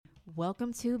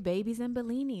Welcome to Babies and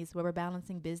Bellinis, where we're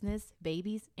balancing business,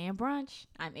 babies, and brunch.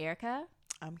 I'm Erica.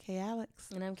 I'm Kay Alex.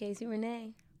 And I'm Casey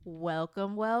Renee.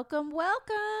 Welcome, welcome,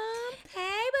 welcome.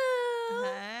 Hey, boo.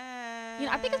 Hey. You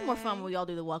know, I think it's more fun when we all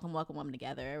do the welcome woman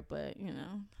together, but, you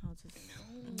know, I'll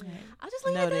just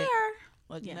leave it Noted. there.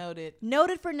 Well, noted.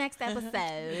 Noted for next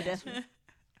episode.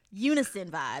 Unison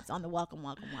vibes on the welcome.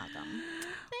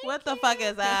 What the fuck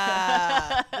is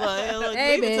that? Look,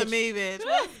 Hey, leave it to bitch. me, bitch.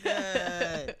 What's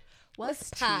good? What's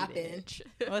poppin'?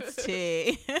 What's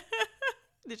tea?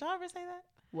 Did y'all ever say that?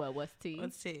 What's tea?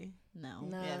 What's tea? No.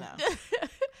 No. Yeah,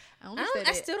 no.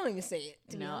 I still don't even say it.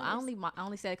 To be No, honest. I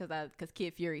only said it because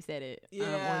Kid Fury said it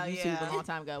Yeah, on YouTube yeah. a long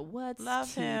time ago. What's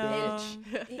Love tea, him.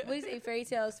 bitch? What do you say? Fairy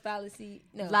tales, fallacy?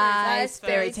 No. Lies,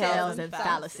 fairy fairy tales, tales, and and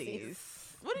fallacies.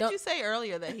 What did Don't- you say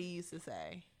earlier that he used to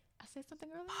say? I said something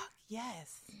earlier?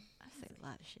 Yes. I said a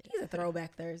lot of shit. He's a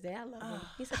throwback Thursday. I love him.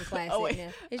 He's such a classic Oh, wait. now.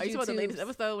 His Are you talking about the latest YouTubes.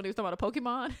 episode when he was talking about a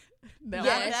Pokemon? Not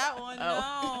Yes. that one.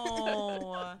 Oh.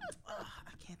 No.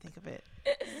 I can't think of it.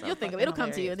 So You'll think of fucking it. It'll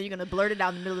come to you, hilarious. and then you're going to blurt it out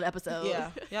in the middle of the episode.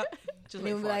 Yeah. Yep. Just And wait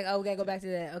then we'll for be like, it. oh, we got to go back to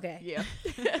that. Okay. Yeah.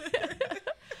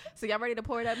 So y'all ready to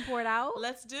pour it up and pour it out?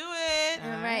 Let's do it. All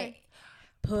right.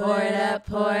 Pour it up,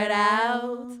 pour it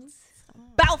out.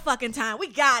 About fucking time. We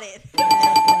got it.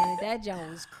 That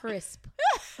Jones crisp.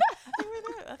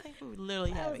 I think we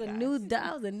literally That have was it, a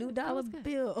guys. new dollar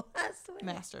bill. I swear.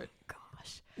 Mastered.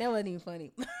 Gosh. That wasn't even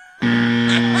funny.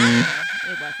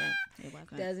 It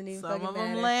wasn't. Doesn't even Some fucking of them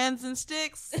matter. lands and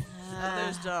sticks.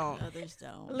 Others don't. Others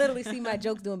don't. Literally see my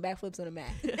jokes doing backflips on the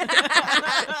mat.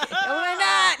 I'm like,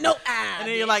 nah, no. And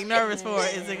then you're like nervous for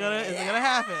it. Is it gonna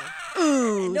happen?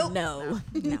 Ooh, Nope. no.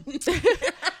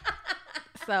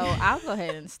 So I'll go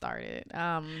ahead and start it.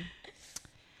 I'm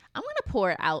gonna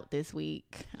pour it out this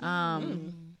week. I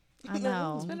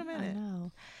know. It's been a minute. I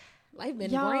know. Life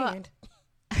been Y'all- grand.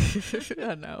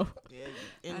 I know. Yeah,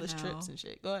 endless I know. trips and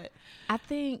shit. Go ahead.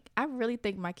 I really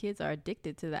think my kids are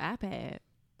addicted to the iPad.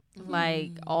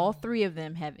 Like all three of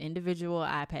them have individual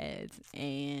iPads,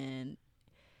 and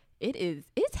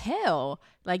it's hell.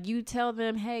 Like you tell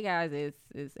them, hey guys,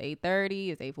 it's 8:30,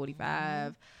 it's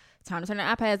 8:45. Time to turn the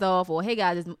iPads off, or hey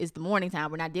guys, it's the morning time.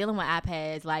 We're not dealing with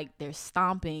iPads. Like there's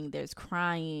stomping, there's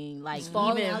crying, like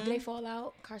Falling even out. Did they fall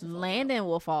out? Carson fall out. Landon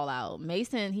will fall out.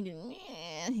 Mason, he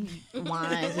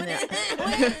whines, and, then,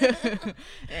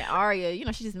 and Aria, you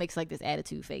know, she just makes like this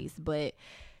attitude face. But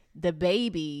the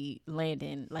baby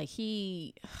Landon, like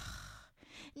he,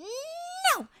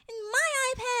 no,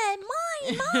 my iPad,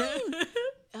 mine.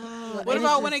 What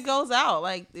about when it goes out?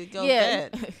 Like it goes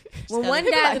dead. When one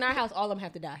People dies like- in our house, all of them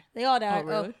have to die. They all die. Oh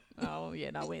really? Oh yeah,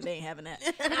 no, they ain't having that.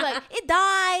 He's like, it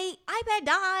died, iPad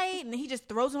died, and he just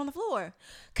throws it on the floor.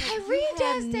 Kyrie Have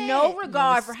does that. no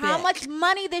regard for how respect. much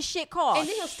money this shit costs. And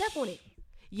then he'll step on it.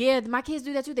 Yeah, my kids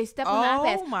do that too. They step on the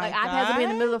Oh iPads. my Like iPads will be in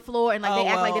the God. middle of the floor, and like Oh, they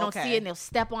act like they well, don't okay. see it, and they'll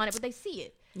step on it, but they see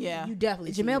it. Yeah. You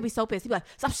definitely. Jamel see be so pissed. He be like,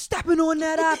 "Stop stepping on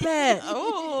that iPad."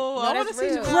 Oh, No, I want that's to see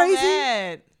real. you Crazy.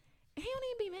 mad. He don't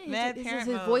even be mad. Mad It's just parent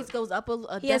his mode. voice goes up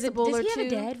a He has a- decibel does or he have two. a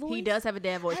dad He voice? does have a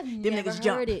dad voice. I've Them never niggas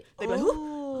jump. heard it. They be like,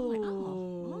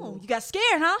 "Oh, you got scared,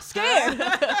 huh? Scared."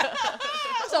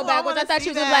 I'm so Oh, I backwards. I wanna thought see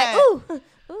you was that. like,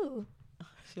 ooh.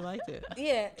 She liked it.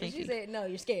 Yeah. Kinky. She said, no,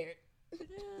 you're scared.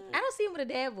 I don't see him with a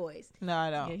dad voice. No,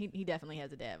 I don't. Yeah, he definitely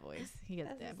has a dad voice. He has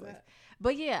a dad what's voice. up.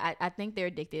 But yeah, I think they're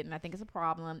addicted, and I think it's a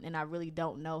problem, and I really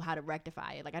don't know how to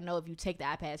rectify it. Like I know if you take the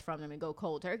iPads from them and go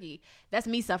cold turkey, that's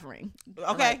me suffering. Okay.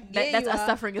 Like, Yeah, that's you us are.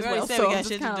 suffering as We already well. said So we I'm got just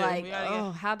shit to kind of do. like, We gotta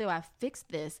oh, how do I fix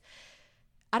this?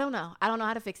 I don't know. I don't know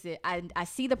how to fix it. I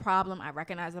see the problem. I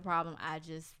recognize the problem. I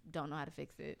just don't know how to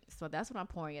fix it. So that's what I'm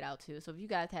pouring it out to. So if you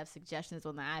guys have suggestions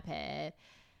on the iPad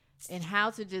and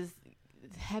how to just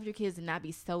have your kids not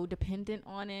be so dependent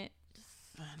on it,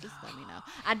 just let me know.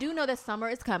 I do know that summer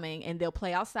is coming and they'll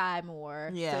play outside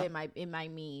more. Yeah. So it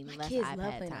might mean My less kids iPad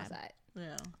love playing time. outside.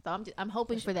 Yeah. So I'm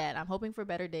hoping for that. I'm hoping for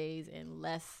better days and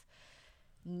less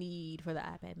need for the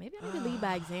iPad. Maybe I need to lead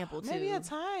by example too. Maybe a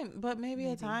time, but maybe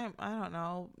a time. I don't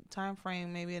know. Time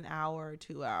frame, maybe an hour or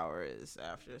 2 hours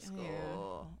after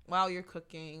school while you're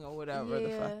cooking or whatever the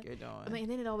fuck you're doing. I mean,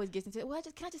 and then it always gets into, well,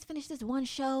 can I just finish this one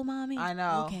show, mommy? I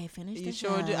know. Okay, finish You this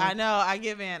sure show. do. I know. I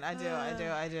give in. I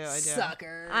do.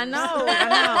 Sucker. I know. No,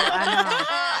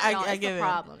 I it's give the in.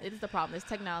 problem. It's the problem. It's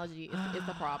technology. It's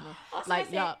the problem. Also, Like, I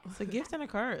said- y'all, It's a gift and a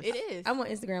curse. it is. I'm on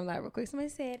Instagram Live real quick. Somebody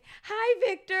said, "Hi,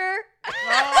 Victor."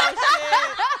 Oh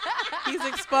shit! He's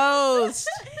exposed.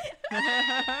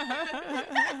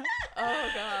 Oh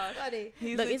gosh. Funny.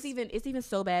 Look, it's even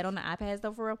so bad on the iPads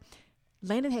though. For real,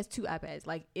 Landon has 2 iPads.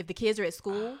 Like if the kids are at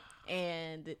school,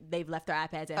 and they've left their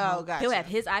iPads at Oh, home. gotcha. He'll have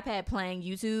his iPad playing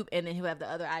YouTube, and then he'll have the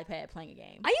other iPad playing a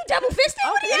game. Are you double fisting?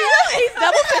 Yeah, he's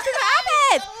double fisting the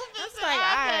iPads. It's like,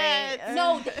 all right.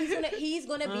 No, he's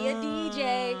gonna be a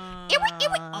DJ.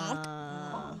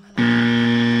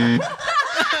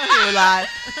 You're live.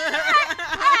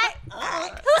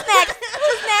 Who's next?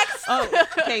 Who's next? Oh,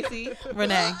 Casey,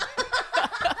 Renee.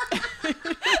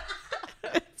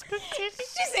 She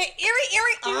said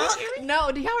eerie.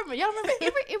 No, do y'all remember? Y'all remember?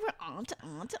 Aunt.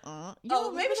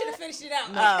 Oh, maybe we should have finished it out.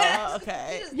 Oh,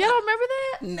 okay. Y'all don't remember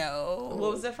that? No.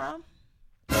 What was it from?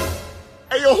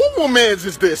 Hey, yo, who romance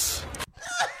is this?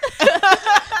 Now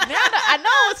I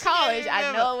know it was college.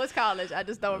 I know it was college. I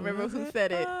just don't remember who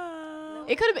said it.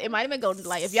 It could have been. It might have been Golden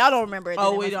Delight. If y'all don't remember it, then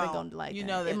Oh, it we must have don't. been Golden Delight. You then.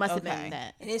 know that- It must have okay. been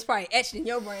that. And it's probably etched in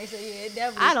your brain, so yeah, it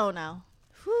definitely. I don't know.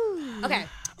 Whew. Okay.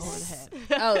 Oh, the head.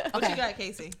 Oh, What okay. you got,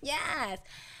 Casey? Yes.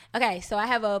 Okay, so I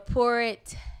have a pour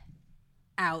it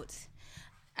out.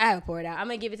 I'm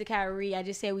gonna give it to Kyrie. I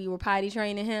just said we were potty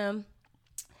training him.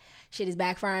 Shit is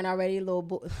backfiring already. Little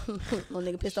little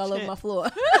nigga pissed all over my floor.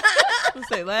 Let's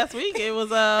say last week it was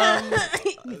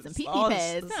Some pee all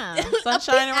pads. Huh?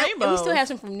 sunshine and rainbows. And we still have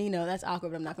some from Nino. That's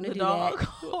awkward, but I'm not gonna the do dog.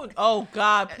 that. Oh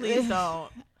God, please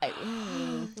don't.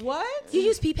 What? You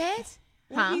use pee pads?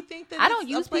 Well, Huh? you think that I don't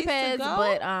it's a use place pee to pads, go?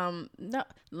 but no.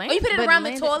 Oh, you put it around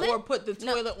the toilet? Or put the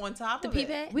toilet on top of Pee it.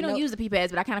 pad? We don't Nope. use the pee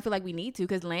pads, but I kind of feel like we need to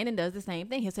because Landon does the same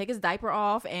thing. He'll take his diaper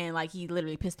off and like he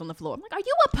literally pissed on the floor. I'm like, are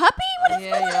you a puppy? What is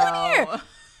going on here?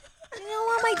 I don't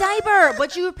want my diaper,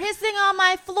 but you're pissing on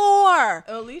my floor.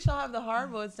 At least y'all have the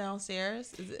hardwoods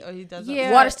downstairs. Is it, or he doesn't.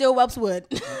 Yeah. Water still whelps wood.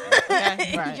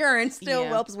 Okay, right. Urine still Yeah.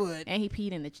 whelps wood. And he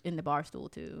peed in the bar stool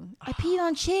too. I peed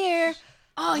on chair.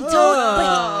 Oh, he told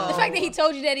but the fact that he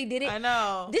told you that he did it. I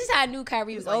know. This is how I knew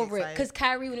Kyrie was like, over it. excited. Because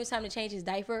Kyrie, when it was time to change his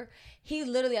diaper, he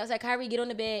literally, I was like, Kyrie, get on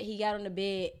the bed. He got on the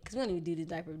bed. Because we don't even do the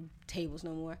diaper tables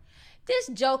no more. This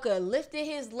joker lifted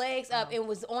his legs up and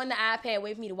was on the iPad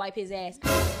waiting for me to wipe his ass.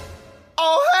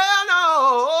 Oh, hell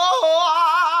no.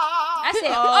 I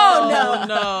said, oh, no.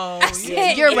 no. I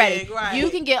said, You're ready. Right. You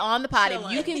can get on the potty.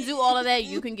 Chilling. You can do all of that.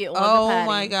 You can get on the Oh potty.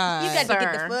 my God. You got to get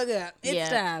Sir. the fuck up. It's Yeah.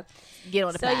 time. Get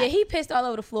on the So potty. yeah, he pissed all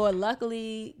over the floor.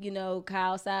 Luckily, you know,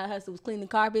 Kyle Side Hustle was cleaning the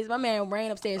carpets. My man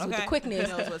ran upstairs with the quickness.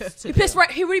 He knows what to He do. pissed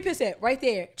right. He really pissed at right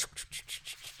there.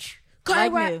 Kai,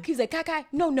 Like right. new. He was like, Kai,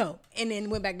 no. And then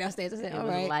went back downstairs. I said, It all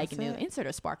was right. like new. Insert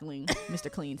a sparkling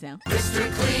Mr. Clean sound.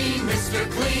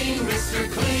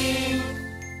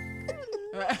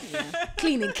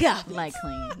 Cleaning carpet. Like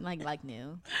clean. Like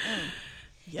new.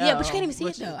 Yeah, but you can't even see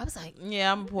it though. I was like,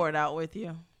 Yeah, I'm gonna pour it out with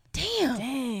you. damn.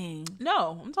 Dang.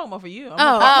 No, I'm talking about for you.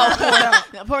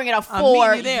 Oh, pouring it out I'm for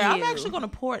meeting you there. I'm you. actually gonna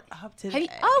pour it up today. Have you,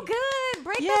 oh, good.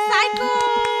 Break Yay. the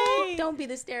cycle. Don't be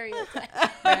the stereotype.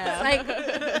 Like,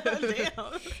 Damn,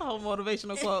 that's a whole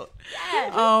motivational quote.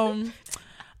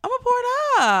 I'm gonna pour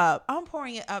it up. I'm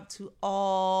pouring it up to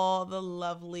all the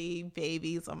lovely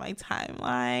babies on my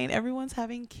timeline. Everyone's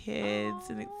having kids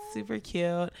and it's super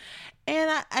cute.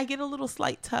 And I get a little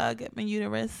slight tug at my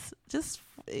uterus. Just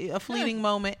a fleeting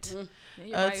moment.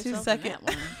 Yeah, 2 seconds.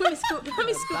 let me scoop the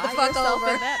Buy fuck yourself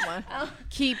over. in that one.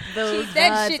 Keep those Keep that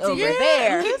buds shit to over you.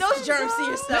 there. Keep those germs to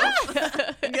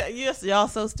yourself. Yeah, yes, y'all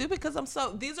so stupid because I'm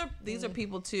so. These are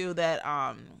people too that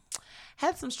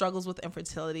had some struggles with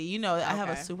infertility. You know, I have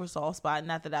a super soft spot.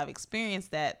 Not that I've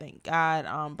experienced that, thank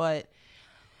God. But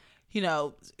you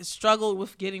know, struggled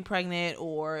with getting pregnant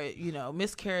or you know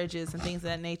miscarriages and things of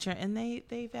that nature. And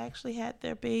they've actually had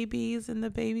their babies, and the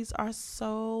babies are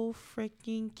so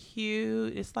freaking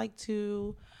cute. It's like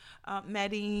two.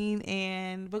 Medine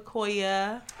and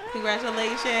Bakoya.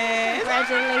 Congratulations.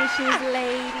 Congratulations,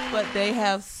 lady. But they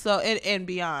have so and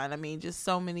beyond. I mean, just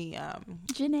so many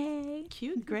Janae.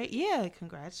 cute, great. Yeah,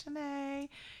 congrats, Janae.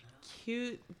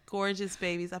 Cute, gorgeous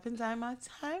babies up and down my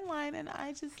timeline, and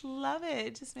I just love it.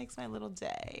 It just makes my little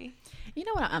day. You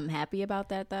know what? I'm happy about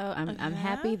that though. I'm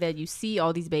happy that you see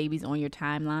all these babies on your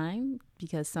timeline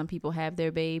because some people have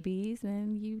their babies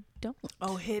and you don't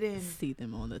Oh, hidden. see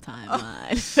them on the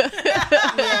timeline.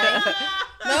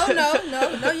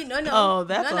 No. Oh,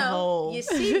 that's a whole- You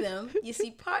see them. You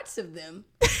see parts of them.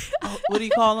 Oh, what do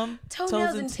you call them?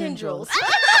 Toenails and tendrils. She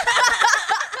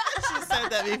said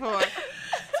that before.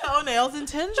 Toenails and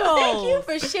tendrils. Thank you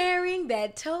for sharing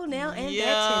that toenail and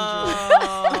that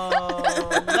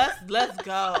tendril. Let's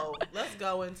go. Let's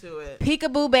go into it.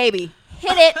 Peekaboo baby.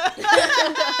 Hit it.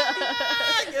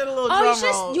 Get a little Oh,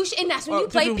 drum roll. you should, and that's when you Oh,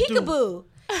 play do-do-do. Peekaboo.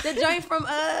 The joint from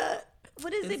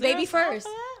what is it? there Baby a song First.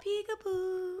 for that?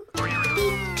 Peekaboo.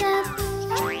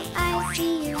 Peekaboo, I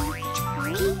see you.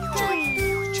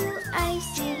 Peekaboo, I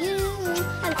see you.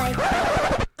 I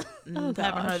like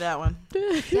Haven't heard that one.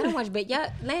 Y'all don't watch Baby.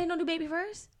 Y'all, Landon don't do Baby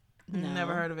First?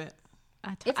 Never heard of it.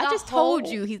 I It's just a told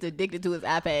whole- you he's addicted to his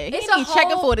iPad. He It's ain't a even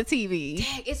checking whole- for the TV.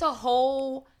 Dang, it's a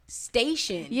whole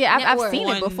station. Yeah, I've network. seen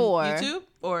it On before. YouTube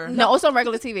or No, it's on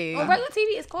regular TV. On regular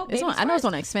TV, it's called It's Baby on, I know it's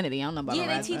First. on Xfinity. I don't know about Yeah, on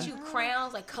they Rakuten. teach you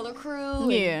crowns like Color Crew.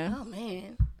 and- Yeah. oh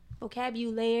man,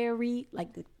 vocabulary. Like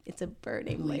it's a bird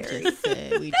named Larry.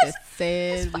 We just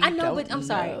said. I know, but I'm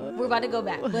sorry. We're about to go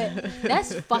back, but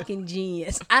that's fucking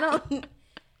genius. I don't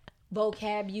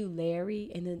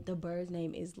vocabulary, and then the bird's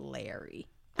name is Larry.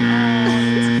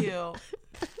 It's cute.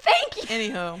 Thank you.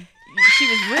 Anywho, She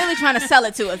was really trying to sell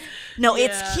it to us. No, Yeah,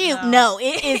 it's cute. no. No,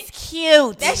 it is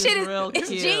cute. That is shit is real it's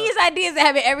cute. genius ideas that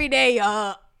happen every day,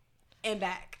 y'all. And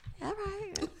back. All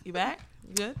right. you back?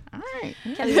 You good? All right.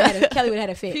 Kelly would have had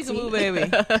a fit. Peekaboo, See?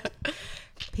 baby.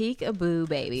 Peekaboo,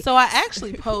 baby. So I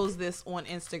actually posed this on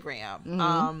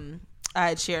Instagram. I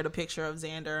had shared a picture of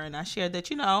Xander, and I shared that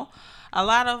a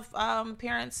lot of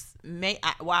parents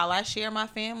while I share my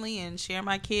family and share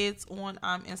my kids on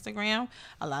Instagram,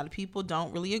 a lot of people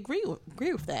don't really agree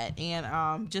with that.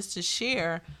 And just to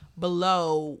share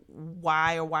below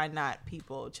why or why not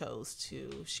people chose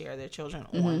to share their children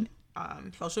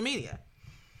on social media,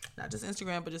 not just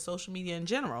Instagram, but just social media in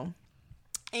general.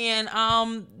 And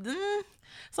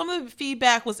some of the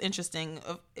feedback was interesting.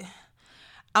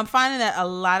 I'm finding that a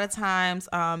lot of times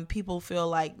people feel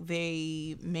like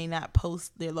they may not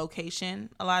post their location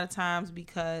a lot of times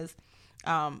because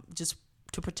just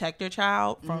to protect their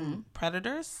child from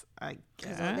predators, I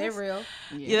guess. They're real.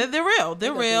 Yeah, they're real.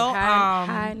 They're real.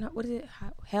 What is it?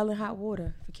 Hell and hot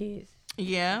water for kids.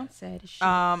 Yeah. Sad as shit.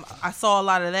 I saw a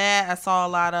lot of that. I saw a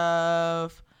lot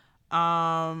of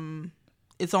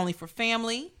it's only for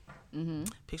family.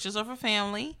 Pictures are for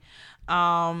family.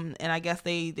 And I guess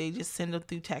they just send them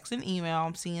through text and email.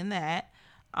 I'm seeing that.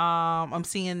 I'm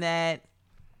seeing that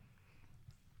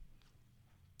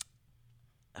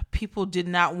people did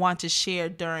not want to share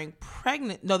during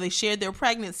they shared their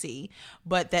pregnancy,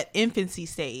 but that infancy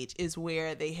stage is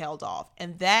where they held off.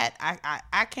 And that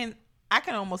I can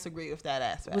almost agree with that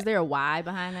aspect. Was there a why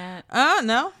behind that?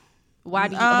 No. Why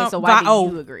do you? Okay, so why do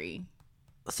you agree?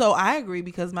 So I agree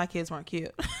because my kids weren't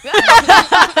cute.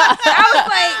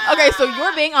 Okay, so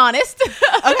you're being honest.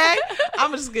 Okay, I'm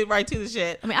gonna just get right to the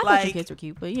shit. I mean, I thought your kids were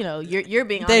cute, but you're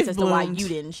being They've honest as to why bloomed. you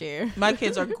didn't share. My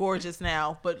kids are gorgeous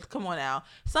now, but come on now.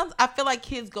 I feel like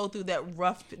kids go through that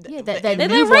rough. Yeah, that they're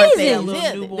newborn raisins. phase, little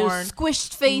Yeah, newborn. those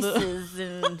squished faces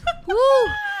and woo.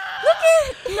 Look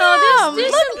at no,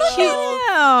 there's Look some cute.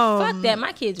 at Fuck that.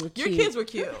 My kids were cute. Your kids were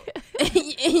cute. Y'all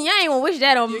ain't gonna wish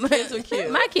that on Your kids were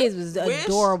cute. My kids was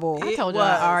adorable. I told y'all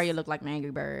Aria looked like an Angry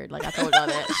Bird. Like I told y'all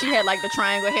that. She had like the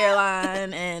triangle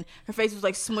hairline and her face was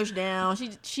like smushed down.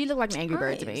 She looked like an Angry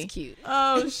Bird to me. Cute.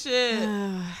 Oh shit!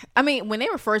 I mean, when they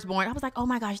were first born, I was like, oh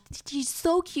my gosh, she's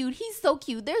so cute. He's so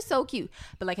cute. They're so cute.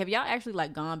 But like, have y'all actually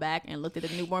like gone back and looked at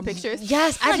the newborn pictures?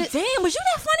 Yes, I'm I like, just damn, was you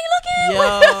that funny looking?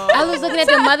 Yo, I was looking at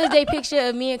the Mother's Day picture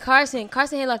of me and Carson.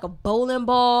 Carson had like a bowling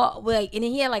ball, like, and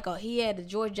then he had the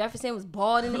George Jefferson was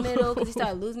bald in the middle because he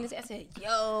started losing his. I said,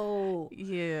 "Yo,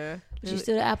 Yeah. you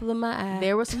still the apple of my eye."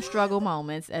 There were some struggle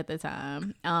moments at the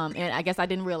time, and I guess I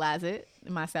didn't realize it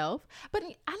myself. But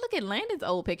I look at Landon's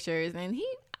old pictures, and he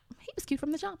was cute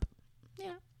from the jump. Yeah,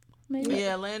 maybe.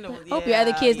 yeah, Landon. Hope your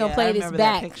other kids don't I play this remember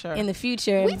that back picture. in the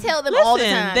future. We tell them all the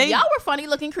Listen, time, y'all were funny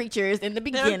looking creatures in the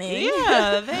beginning.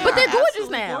 Yeah, but they're are gorgeous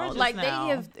absolutely now. gorgeous Like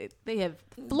now. they have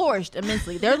flourished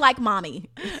immensely. They're like mommy.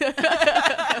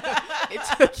 It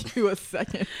took you a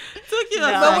second. Took you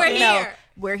a But we're second. here.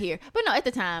 We're here. But no, at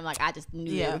the time, like I just knew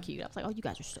they Yeah. were cute. I was like, oh, you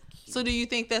guys are so cute. So do you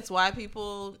think that's why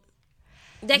people?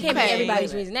 That can't Okay. be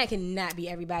everybody's reason. That cannot be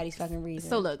everybody's fucking reason.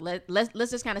 So look,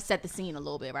 let's just kind of set the scene a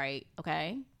little bit, right?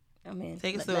 Okay. I'm in.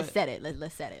 Take us through Let's it. set it.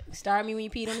 Let's set it. Start me when you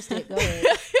peed on the stick. Go ahead.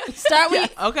 Start when you,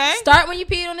 Okay. start when you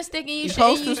peed on the stick and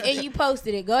posted you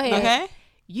posted it. Go ahead. Okay.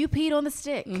 You peed on the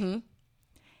stick.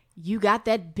 You got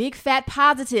that big fat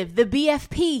positive, the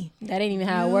BFP. That ain't even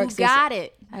how it You works. got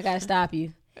it. I gotta stop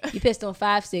you. You pissed on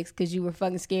 5-6 because you were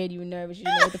fucking scared. You were nervous. You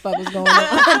didn't know what the fuck was going on.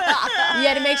 You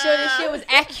had to make sure this shit was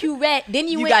accurate. Then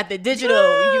you You went, got the digital.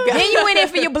 You got then you went in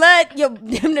for your blood,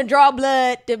 them to draw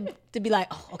blood to be like,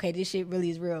 oh, okay, this shit really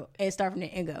is real, and start from there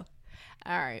and go.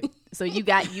 All right. So you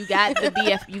got the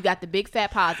BF, you got the big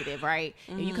fat positive, right?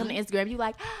 And you come to Instagram, you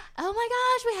like, oh my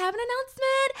gosh, we have an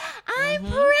announcement. I'm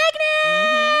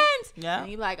pregnant. Yeah.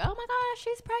 And you're like, oh my gosh,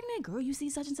 she's pregnant. Girl, you see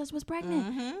such and such was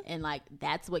pregnant. And like,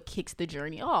 that's what kicks the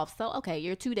journey off. So, okay,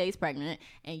 you're 2 days pregnant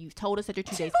and you've told us that you're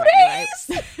 2 days pregnant,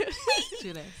 right?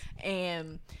 2 days.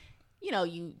 And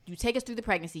you take us through the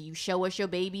pregnancy. You show us your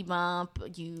baby bump.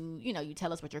 You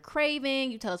tell us what you're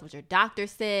craving. You tell us what your doctor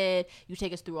said. You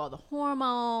take us through all the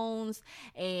hormones,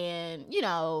 and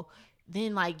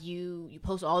then like you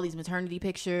post all these maternity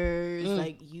pictures.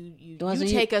 Like you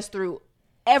take us through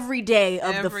every day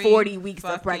of the 40 weeks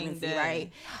of pregnancy, right?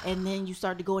 And then you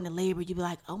start to go into labor. You be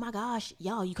like, oh my gosh,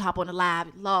 y'all, you hop on the live,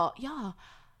 y'all,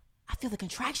 I feel the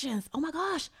contractions. Oh my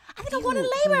gosh, I think I'm going into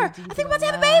labor. I think I'm about to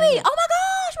have a baby. Oh my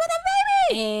gosh, we're about to have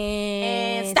a baby.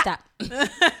 And stop.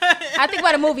 I think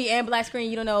about a movie and black screen.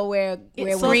 You don't know where So green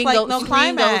it's like goes. no Green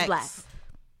climax. goes black.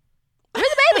 Where's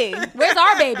the baby? Where's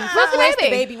our baby? Where's the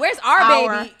baby? Where's our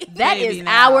baby? That baby is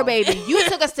now. our baby. You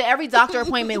took us to every doctor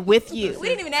appointment with you. We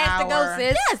didn't even ask to go,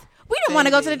 sis. Yes, we didn't want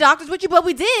to go to the doctors with you, but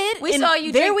we did. We And saw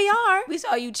you. There drink, we are. We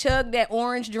saw you chug that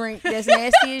orange drink that's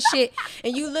nasty as shit,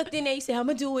 and you looked in there. You said, "I'm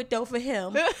gonna do it though for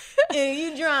him," and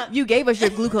you drunk. You gave us your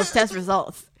glucose test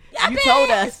results. I You passed. told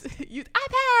us. I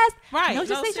passed. Right. No,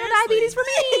 just say seriously. diabetes for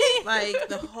me. Like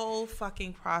the whole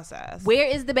fucking process. Where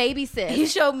is the baby, sis? You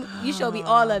showed me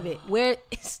all of it. Where?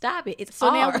 Stop it. It's So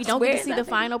now ours. we don't Where get to is see our the baby?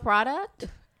 final product.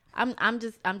 I'm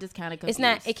just kind of confused. It's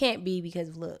not. It can't be because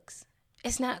of looks.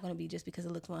 It's not going to be just because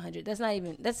it looks 100. That's not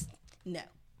even. That's no.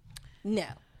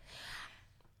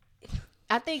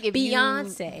 I think if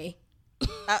Beyonce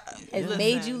has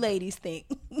made you ladies think.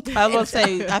 I will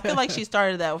say, I feel like she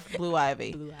started that with Blue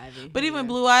Ivy. But even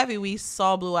Blue Ivy, we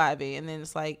saw Blue Ivy, and then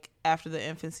it's like after the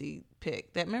infancy pic.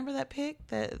 Remember that pic?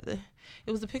 It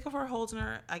was the pic of her holding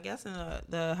her, I guess, in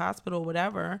the hospital,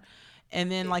 whatever.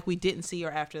 And then like we didn't see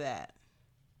her after that.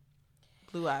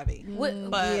 Blue Ivy.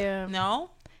 But yeah.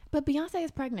 no. But Beyonce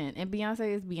is pregnant, and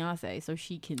Beyonce is Beyonce, so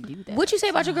she can do that. What you say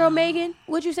about your girl Megan?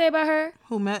 What'd you say about her?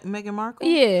 Who, Meghan Markle?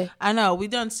 Yeah. I know. We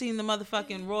done seen the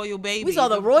motherfucking royal baby. We saw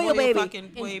the royal baby.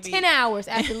 fucking In baby. 10 hours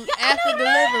after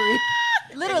delivery.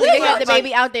 Literally, they have the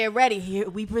baby out there ready. Here,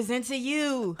 we present to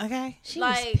you. Okay. She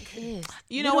Like, was pissed.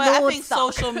 You know Little what? I Lord think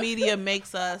Sock. social media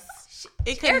makes us.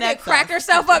 It Erica connects cracked us.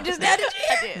 herself up just now. Did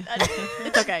you?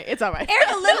 It's okay. It's all right.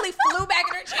 Erica literally flew back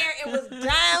in her chair and was dying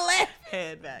laughing.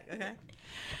 Head back. Okay.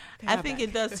 I think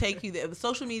it does take you there. The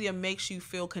social media makes you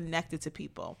feel connected to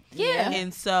people. Yeah.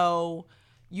 And so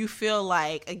you feel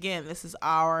like, again, this is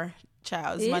our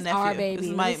child. This is my It's nephew. our baby. This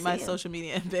is Let me my see him. social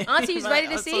media baby. Auntie's ready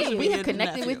to see social you. We media have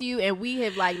connected nephew. with you, and we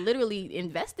have like literally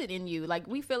invested in you. Like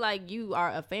we feel like you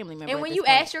are a family member. And at when this you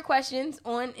point. ask your questions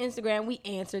on Instagram, we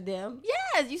answer them.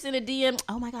 yes, you send a DM.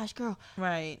 Oh my gosh, girl,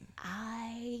 Right.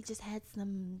 I just had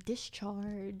some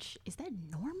discharge. Is that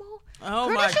normal? Oh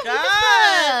Girl, my that's your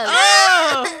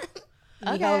God. lupus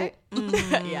Oh. Okay.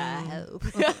 Yeah, I hope.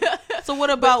 So what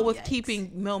about with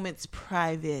keeping moments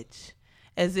private,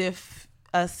 as if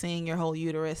us seeing your whole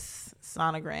uterus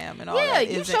sonogram and all Yeah, that?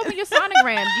 you Is showed it- me your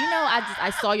sonogram.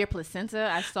 I saw your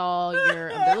placenta. I saw your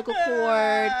umbilical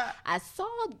cord. I saw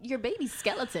your baby's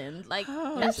skeleton. Like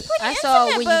that's pretty I saw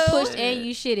intimate, when you boo. pushed and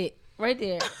you shit it right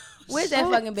there. Where's that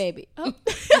fucking baby? Oh.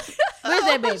 Where's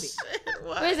that baby?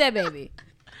 Where's that baby?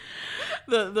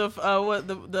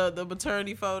 the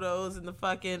maternity photos and the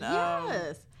fucking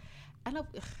Yes. I know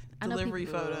delivery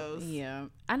people- photos. Yeah.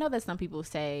 I know that some people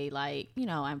say, like,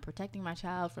 I'm protecting my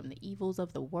child from the evils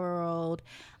of the world.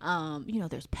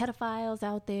 There's pedophiles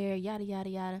out there, yada, yada,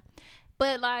 yada.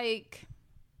 But, like,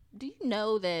 do you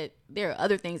know that there are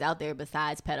other things out there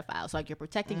besides pedophiles? Like, you're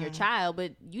protecting your child,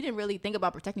 but you didn't really think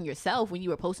about protecting yourself when you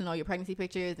were posting all your pregnancy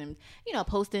pictures and,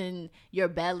 posting your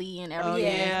belly and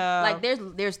everything. yeah. Like,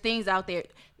 there's things out there.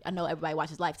 I know everybody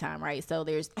watches Lifetime, right? So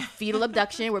there's fetal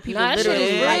abduction where people Nah, that shit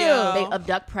literally is like real. they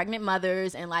abduct pregnant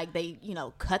mothers and like they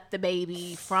cut the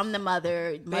baby from the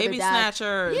mother. Baby dies.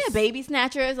 snatchers. Yeah, baby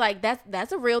snatchers. Like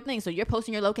that's a real thing. So you're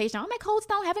posting your location. I'm at Cold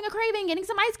Stone having a craving, getting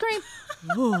some ice cream.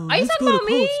 Are you talking about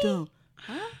me?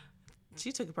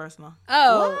 She took it personal.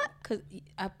 Oh, because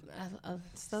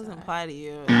This doesn't apply to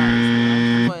you,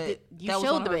 obviously, but You that was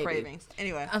showed one the of her baby. cravings.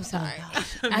 Anyway, I'm sorry.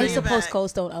 Bring I used to it post back. Cold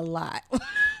Stone a lot.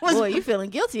 Boy, you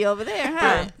feeling guilty over there,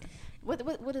 huh? Right.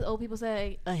 What do old people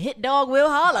say? A hit dog will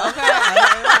holler.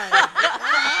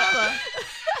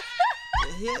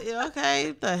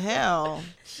 Okay, the hell.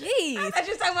 Jeez. I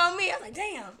just talking about me. I was like,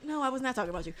 damn. No, I was not talking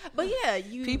about you. But yeah,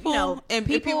 People and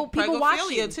people watch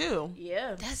you. too.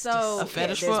 Yeah, That's so A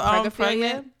fetish there's for pregophilia,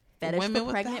 pregnant fetish women for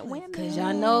with pregnant bellies. women. Because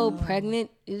y'all know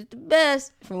pregnant is the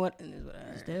best. From what I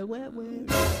heard. They're wet, wet.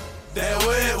 That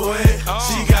wet, wet.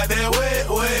 She got that wet,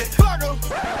 wet.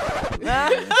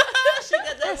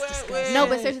 No,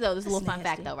 but seriously though, this is a little fun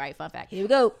fact though, right? Fun fact. Here we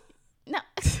go. No.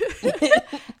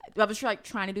 I was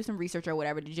trying to do some research or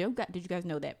whatever. Did you guys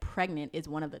know that pregnant is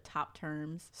one of the top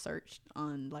terms searched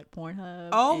on like Pornhub?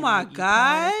 Oh my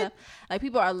God. Like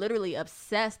people are literally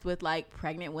obsessed with like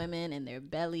pregnant women and their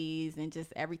bellies and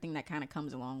just everything that kind of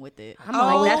comes along with it. I'm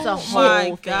like, that's a whole my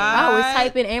thing. God. I always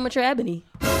type in amateur ebony.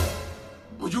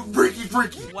 Oh, you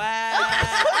freaky.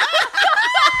 Wow.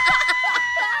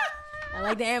 I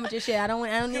like the amateur shit. I don't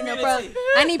need no pro.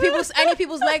 I need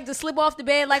people's legs to slip off the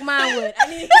bed like mine would. I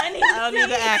don't need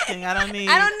the acting. I don't need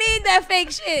that fake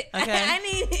shit. Okay. I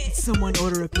need Someone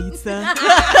order a pizza.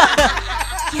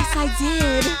 Yes, I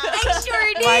did. I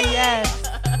sure did. Why, yes.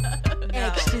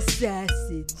 Extra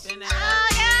sausage. Been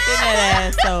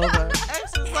that ass over.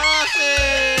 Extra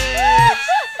sausage.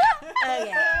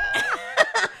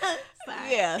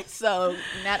 Yeah, so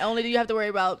not only do you have to worry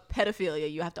about pedophilia,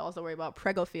 you have to also worry about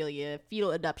pregophilia,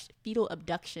 fetal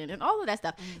abduction, and all of that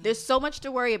stuff. There's so much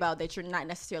to worry about that you're not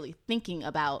necessarily thinking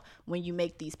about when you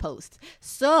make these posts.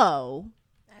 So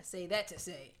I say that to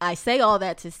say. I say all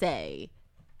that to say,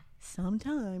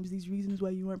 sometimes these reasons why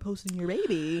you aren't posting your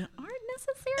baby aren't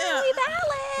necessarily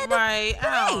valid. Right.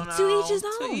 I don't know. To each his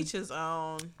own. To each his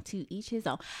own. To each his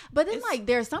own. But then, like,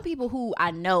 there are some people who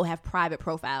I know have private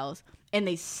profiles and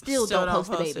they still don't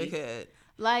post the baby. Kid.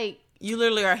 Like, you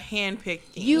literally are handpicked.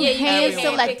 You Yeah, hand everyone.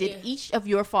 selected each of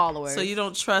your followers. So you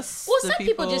don't trust. Well, the some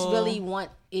people just really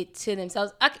want it to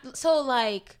themselves. So,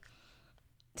 like,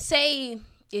 say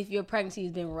if your pregnancy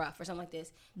has been rough or something like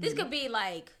this, this could be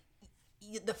like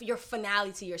your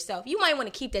finale to yourself. You might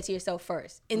want to keep that to yourself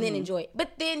first and then enjoy it,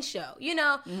 but then show. You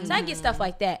know, so I get stuff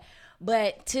like that.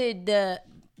 But to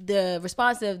the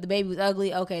response of the baby was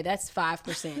ugly, okay, that's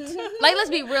 5%. Like, let's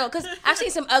be real, because I've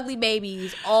seen some ugly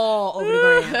babies all over the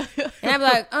ground, and I'm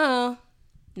like,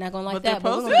 not gonna like But that,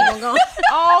 but we're they're gonna keep on going.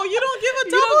 Oh, you don't give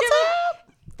a double tap?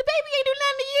 the baby ain't do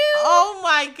nothing to you. Oh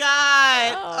my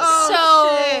God.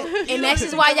 Oh, shit. And that's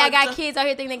just why y'all got kids out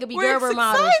here thinking they could be We're Gerber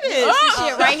models. excited. This is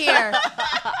shit right here.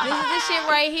 This is the shit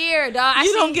right here, dog.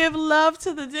 You don't give love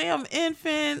to the damn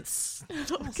infants.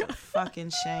 That's a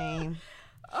fucking shame.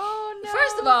 Oh no.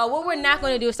 First of all, what we're not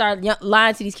going to do is start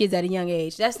lying to these kids at a young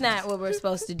age. That's not what we're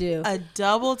supposed to do. A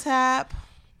double tap?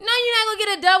 No, you're not going to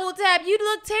get a double tap. You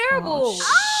look terrible.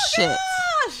 Shit.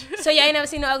 So y'all ain't never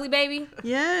seen no ugly baby?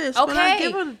 Yes. But I Okay.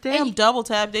 give a damn And- double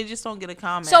tap. They just don't get a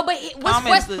comment. So, but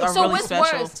Comments what's are so really what's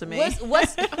special worse? to me.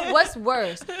 What's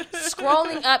worse?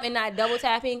 Scrolling up and not double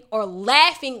tapping, or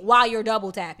laughing while you're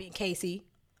double tapping, Casey?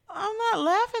 I'm not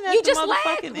laughing at You the just laughed.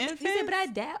 motherfucking You infant. said,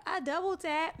 but I double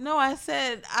tap. No, I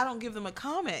said I don't give them a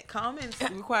comment. Comments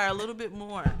require a little bit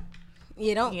more.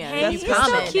 You don't. Yeah, Hey, that's you're so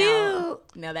comment cute. now.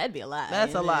 No, that'd be a lot.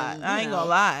 That's a And lot. then, I you ain't know. gonna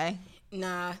lie.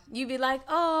 Nah, you be like,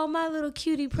 oh, my little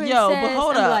cutie princess. Yo, but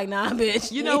hold I'm up. like, nah, bitch.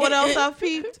 You know what else I've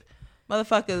peeped?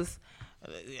 Motherfuckers,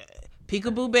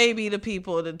 peekaboo baby to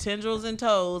people, the tendrils and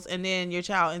toes, and then your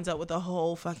child ends up with a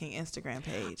whole fucking Instagram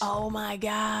page. Oh my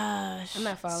gosh. I'm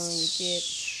not following your kid.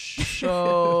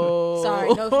 So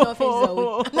Sorry, no offense,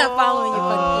 Zoe. I'm not following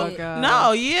your fucking kid.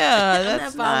 No, yeah, I'm not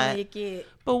that's following not. your kid.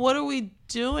 But what are we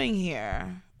doing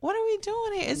here? What are we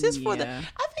doing here? Is this for the? Yeah.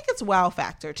 I think it's wow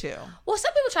factor too. Well,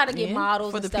 some people try to get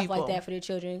models For and the stuff people. like that for their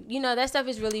children. You know, that stuff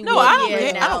is really No, weird. I don't. Yeah,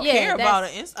 Care, I don't yeah, care about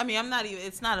that's- it. I mean, I'm not even.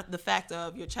 It's not the fact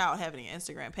of your child having an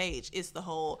Instagram page. It's the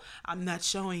whole. I'm not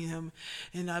showing him,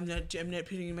 and I'm not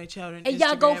putting my child in. And Instagram,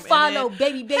 y'all go and follow then,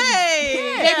 baby. Hey,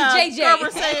 Baby yeah, JJ.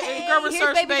 Gerber, Hey, Gerber Here's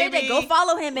search baby JJ. Go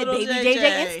follow him at Little baby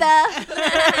JJ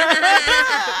Insta.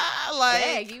 Like,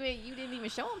 Yeah, you didn't even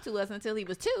show him to us until he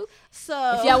was 2.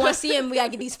 So If y'all want to see him, we gotta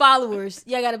get these followers.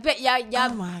 Y'all gotta pay. Y'all.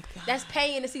 oh my god. That's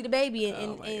paying to see the baby in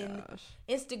Oh my gosh.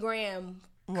 Instagram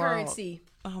Well, currency.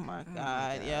 Oh my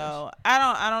god, yo!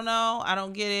 I don't know. I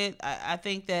don't get it. I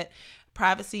think that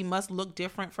privacy must look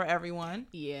different for everyone.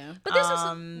 yeah. But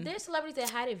there's celebrities that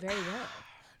hide it very well.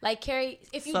 Like Carrie,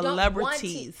 if you don't want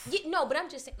Celebrities. to, no, but I'm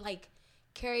just saying, like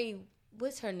Carrie,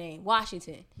 what's her name?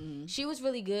 Washington. She was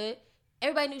really good.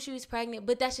 Everybody knew she was pregnant,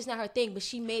 but that's just not her thing. But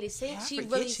she made it seem I she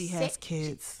forget really she said- has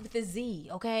kids. with a Z.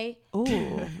 Okay, Ooh,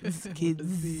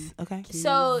 kids. Okay.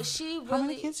 so she really How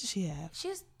many kids does she have? She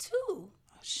has 2. Oh,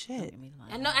 shit.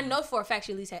 I know for a fact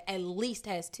she at least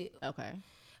has 2. Okay.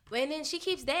 And then she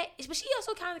keeps that, but she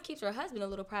also kind of keeps her husband a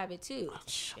little private too.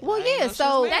 Well, yeah. know she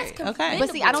So was That's married. Okay. But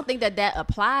see, I don't think that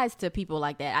applies to people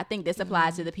like that. I think this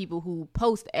applies to the people who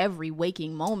post every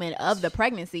waking moment of the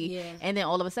pregnancy. Yeah. And then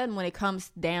all of a sudden, when it comes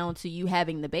down to you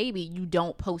having the baby, you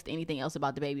don't post anything else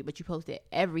about the baby, but you posted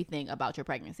everything about your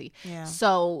pregnancy. Yeah.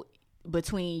 So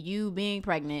between you being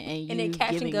pregnant and you And the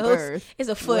caption giving goes, birth, "It's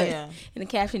a foot," Yeah. and the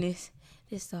caption is,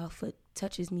 "This soft foot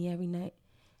touches me every night.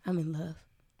 I'm in love."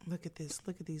 Look at this.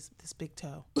 Look at this big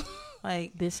toe.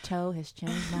 Like This toe has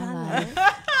changed my life.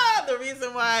 the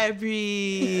reason why I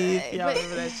breathe. Y'all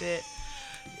remember that shit?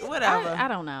 Whatever. I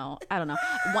don't know.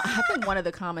 I think one of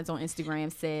the comments on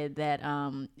Instagram said that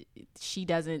she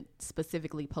doesn't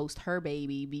specifically post her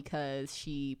baby because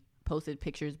she posted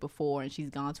pictures before and she's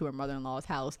gone to her mother-in-law's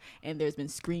house and there's been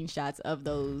screenshots of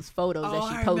those photos that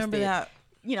she I remember posted, that.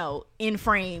 you know, in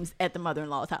frames at the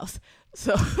mother-in-law's house.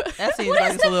 So That seems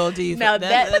like it's a little deep. Now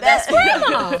That's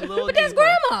grandma. a little But that's deeper.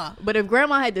 grandma. but if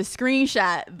grandma had to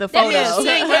screenshot the That photo, means she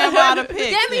Send grandma the pic.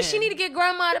 That means then. she need to get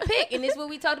grandma to pick, and this is what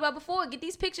we talked about before. Get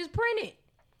these pictures printed.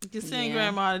 Just send Yeah.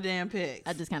 grandma the damn pics.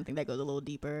 I just kind of think that goes a little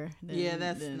deeper. Yeah,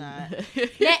 that's not. Now,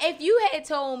 if you had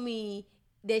told me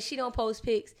that she don't post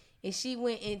pics and she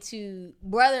went into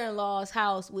brother-in-law's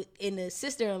house and the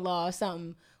sister-in-law or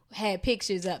something had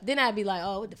pictures up, then I'd be like,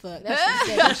 oh, what the fuck?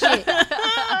 That's some shit.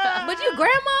 But your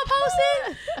grandma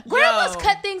posted? Grandmas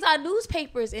cut things on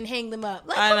newspapers and hang them up.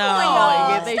 Like, I come know. on, y'all.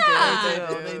 Yeah, they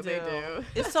do. Stop.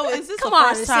 They do. So is this Come a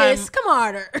on, first time? sis. Come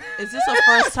harder. Is this a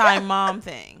first time mom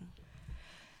thing?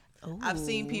 I've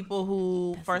seen people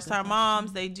who first time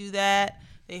moms, they do that.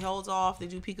 They hold off. They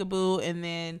do peekaboo, and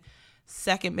then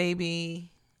second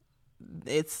baby,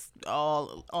 it's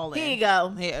all in. Here you go.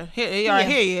 Here he is.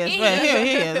 Here he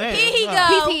is. Here he go.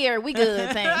 He's here. We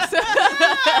good. Thanks.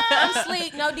 I'm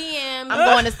sleep. No DM. I'm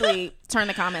going to sleep. Turn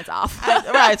the comments off.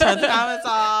 Right, turn the comments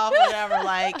off, whatever.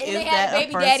 Like, And is they that had baby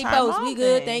a first daddy time post. mom We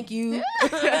good. thing? Thank you.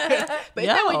 But is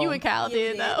that what you and Kyle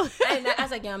did, though? I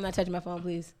was like, yeah, I'm not touching my phone,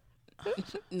 please.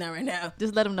 Not right now.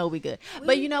 Just let them know we good.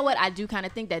 But you know what? I do kind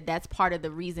of think that that's part of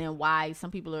the reason why some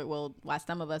people are, why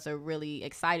some of us are really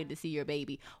excited to see your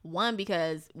baby. One,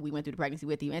 because we went through the pregnancy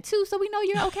with you. And two, so we know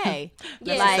you're okay.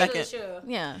 Yeah, Like, for sure.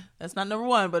 yeah. That's not number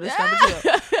one, but it's number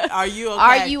two. Are you okay?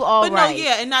 Are you all but right? no,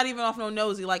 yeah, and not even off no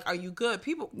nosy. Like, are you good?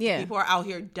 People are out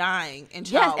here dying in Yes,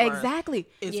 childbirth. exactly.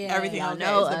 Is Yeah. everything Y'all okay?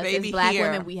 know Is the us baby as Black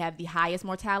here? women, we have the highest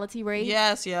mortality rate.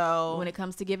 Yes, yo. When it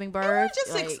comes to giving And birth. we're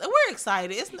just like, we're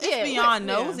excited. It's Yeah, beyond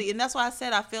we're- yeah. nosy, and that's why I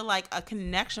said I feel like a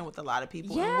connection with a lot of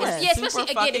people. And we're Yes. Yeah, super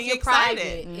especially again fucking if you're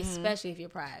excited. private. Especially if you're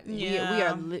private.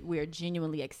 Yeah. we are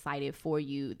genuinely excited for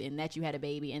you and that you had a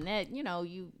baby and that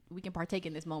we can partake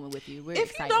in this moment with you. We're If you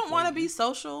excited don't for want to you. be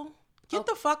social, get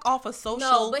the fuck off of social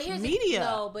No, but here's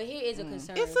media. but here is a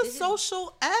concern. It's This a is-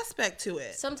 social aspect to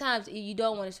it. Sometimes you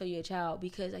don't want to show your child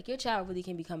because like your child really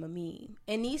can become a meme,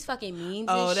 and these fucking memes.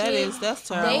 Oh, and that's shit,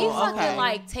 terrible. They fucking Okay.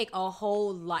 like take a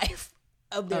whole life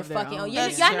of their Of their fucking own. own.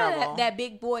 That's Y'all know terrible. that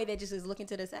big boy that just is looking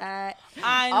to the side.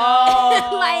 I know.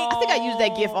 Like, I think I use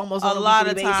that gif almost a on a lot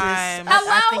weekly of basis. times. I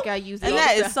Hello? think I use it. And all that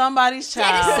the is time. somebody's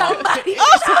child. That is somebody's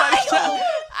Somebody's child. child.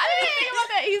 I didn't think about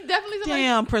that. He's definitely somebody.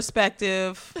 Damn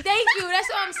perspective. Thank you. That's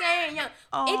what I'm saying. Young.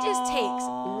 It just takes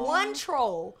one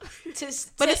troll to.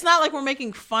 But it's not like we're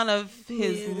making fun of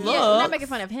his look. Yeah, we're not making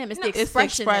fun of him. It's the It's the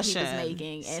expression that he was expression.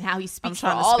 making and how he speaks for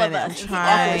trying to all spin of it. I'm us. It's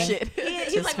trying. awful shit.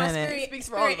 He's Just like my spin it. spirit, Speaks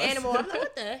for all of us. animal. I'm like,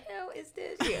 what the hell is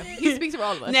this? He speaks for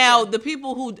all of us. Now, the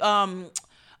people who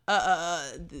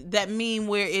that meme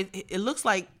where it looks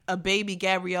like a baby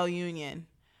Gabrielle Union.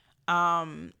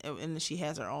 And she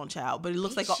has her own child, but it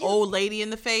looks like an old lady in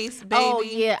the face, baby. Oh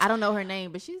yeah, I don't know her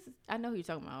name, but I know who you're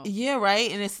talking about. Yeah, right.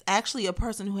 And it's actually a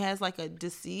person who has like a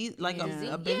disease, like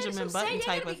Yeah. a Benjamin Button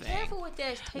type of Be thing. careful with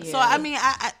that. So I mean,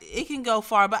 I it can go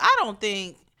far, but I don't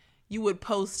think you would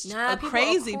post Nah, a people are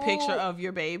crazy cool. picture of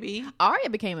your baby. Aria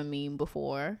became a meme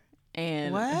before,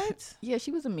 and What? Yeah,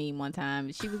 she was a meme one time.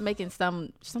 She was making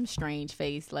some strange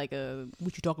face, like a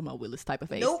 "what you talking about, Willis" type of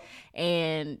face. Nope.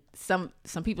 And some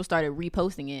people started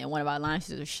reposting it, and one of our line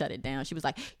sisters shut it down. She was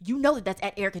like, "You know that's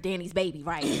at Erica Danny's baby,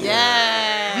 right?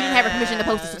 Yeah. You didn't have her permission to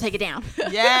post it, so take it down."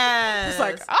 Yes. It's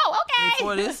like, oh, okay.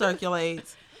 Before this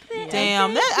circulates.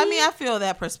 Damn, that I mean, I feel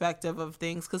that perspective of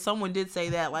things because someone did say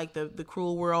that, like the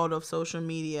cruel world of social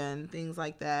media and things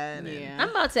like that. And, Yeah. I'm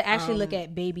about to actually look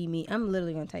at baby me. I'm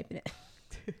literally gonna type it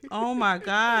in. oh my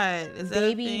God, is that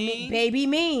baby a thing? baby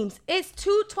memes. It's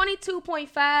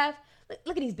 222.5.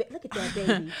 Look at these. Look at that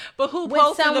baby. But who When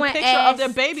posted a someone picture of their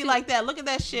asks baby like that? Look at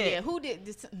that shit. Yeah, who did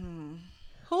this?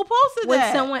 Who posted When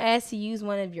that? someone asks to use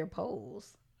one of your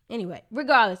polls. Anyway,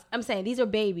 regardless, I'm saying these are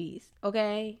babies.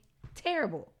 Okay,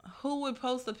 terrible. Who would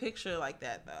post a picture like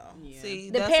that though? See,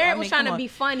 The parent was trying to be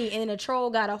funny, and then the troll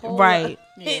got a hold. right.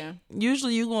 Yeah,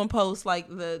 Usually you gonna post like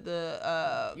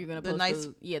the you're gonna the post nice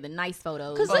the nice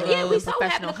photos. 'Cause look, yeah, we saw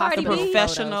what happened to Cardi B. hospital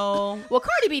professional. photos. Well,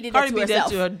 Cardi B did Cardi that B to did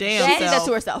herself. to her damn She did that self.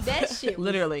 to herself. That shit. Was,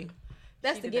 Literally.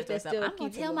 that's the gift that still. I'm gonna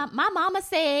keeps tell it my mama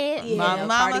said. Yeah. My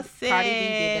mama Cardi B did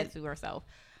said. that to herself.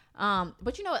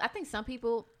 But I think some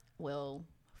people, well,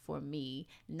 for me,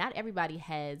 not everybody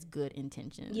has good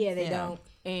intentions. Yeah, they don't.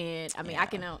 And I mean,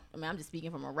 I'm just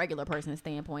speaking from a regular person's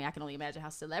standpoint. I can only imagine how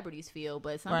celebrities feel,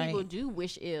 but some Right. people do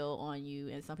wish ill on you,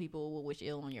 and some people will wish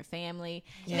ill on your family.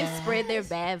 And they spread their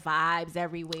bad vibes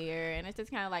everywhere, and it's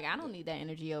just kind of like, I don't need that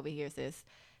energy over here, sis.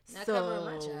 Not covering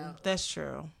my child. That's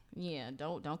true. Yeah,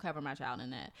 don't cover my child in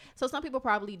that. So some people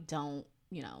probably don't,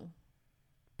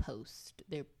 post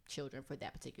their children for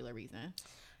that particular reason.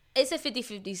 It's a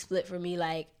 50-50 split for me.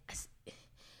 Like,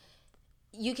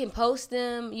 you can post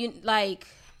them. You like,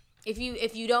 if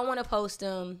you don't want to post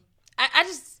them, I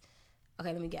just,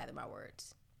 okay, let me gather my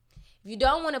words. If you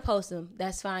don't want to post them,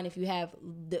 that's fine. If you have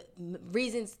the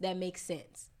reasons that make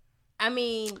sense. I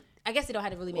mean, I guess it don't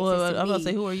have to really make sense to I'm me. about to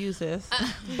say, who are you, sis?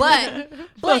 But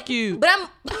Fuck you. But I'm.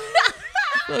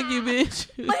 Fuck you, bitch.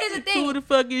 But here's the thing. Who the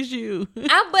fuck is you?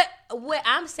 But what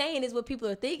I'm saying is what people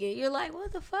are thinking. You're like,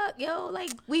 what the fuck, yo? Like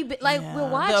we're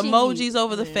watching the emojis you.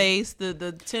 over the face, the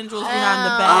tendrils behind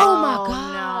the back. Oh my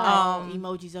god. No.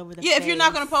 Emojis over the Yeah, face. if you're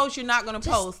not gonna post, you're not gonna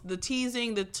post. The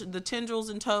teasing, the tendrils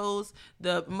and toes,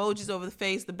 the emojis over the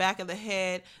face, the back of the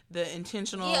head, the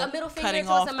intentional Yeah, a middle finger cutting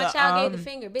towards off my the child gave the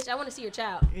finger. Bitch, I want to see your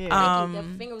child. Yeah. Thank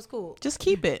you. The finger was cool. Just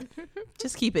keep it.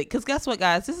 Just keep it. Because guess what,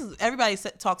 guys? Everybody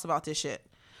talks about this shit.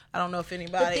 I don't know if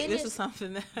anybody. This is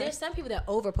something that there's some people that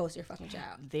overpost their fucking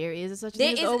child. There is such a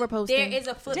thing as overposting. There is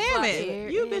a flip damn flop.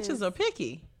 it. You bitches are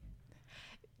picky.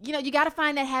 You got to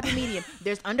find that happy medium.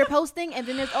 There's underposting and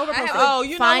then there's overposting. Oh,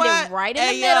 you know find what? it right in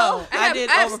Hey, the middle. yo. I did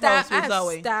overpost with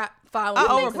Zoe. Stop following I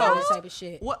people for all this overpost. type of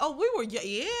shit. Well, we were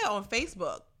on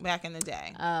Facebook back in the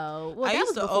day. Oh, well, I that used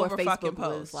was to before over Facebook fucking was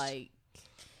post. like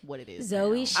what it is.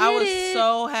 Zoe now. shit. I was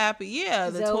so happy.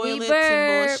 Yeah, the Zoe toilets burped.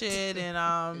 and bullshit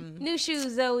and New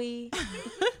shoes, Zoe.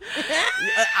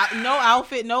 no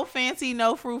outfit, no fancy,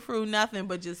 no frou-frou, nothing,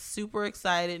 but just super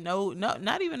excited. No,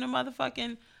 not even a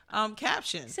motherfucking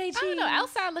caption. Say cheese. I don't know.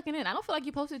 Outside looking in, I don't feel like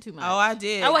you posted too much. Oh, I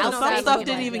did. I wasn't Some on stuff Facebook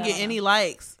didn't like even that. get any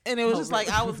likes, and it was just like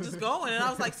I was just going, and I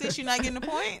was like, "Sis, you're not getting the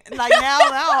point." Like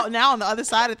now on the other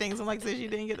side of things, I'm like, "Sis, you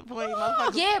didn't get the point."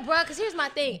 Motherfucker, Yeah, bro. Because here's my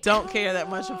thing. don't care that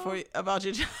much about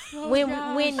your child.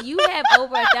 When you have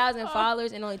over 1,000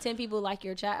 followers and only 10 people like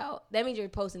your child, that means you're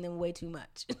posting them way too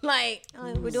much. Like,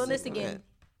 oh, we're doing this again.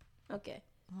 Okay.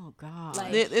 Oh God.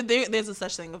 Like, There's a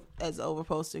such thing as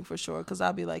overposting for sure. Because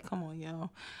I'll be like, "Come on, yo,"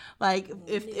 like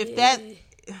if that.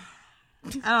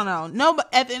 I don't know. No, but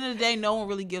at the end of the day, no one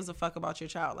really gives a fuck about your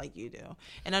child like you do.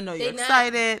 And I know you're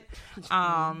excited.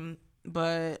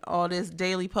 But all this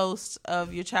daily posts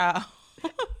of your child.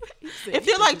 If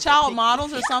they're like child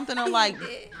models or something, or like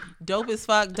dope as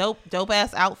fuck, dope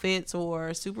ass outfits,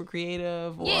 or super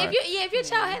creative, or if your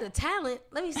child has a talent,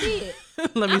 let me see it.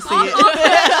 let me see All it. for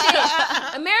that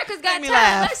shit. America's Got me Talent.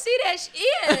 laugh. Let's see that shit.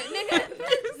 Yeah, nigga.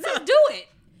 Let's do it.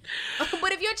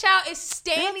 But if your child is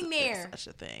standing there, Such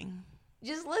a thing.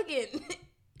 just looking,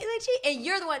 and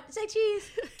you're the one, say cheese.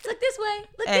 Look this way.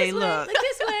 Look Hey, this way. look. Look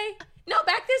this way. No,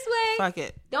 back this way. Fuck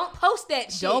it. Don't post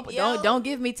that shit. Don't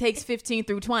give me takes 15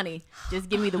 through 20. Just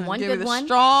give me the one Give good me the one.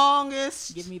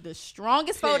 strongest. Give me the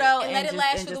strongest photo And let it just-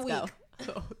 last and for the just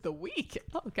go. Oh, the week.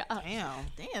 Oh God. Damn.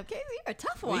 Casey, you're a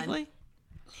tough one. Weekly.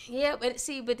 Yeah,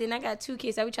 but then I got 2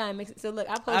 kids. I be trying to mix it. So look,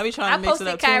 I be trying to mix it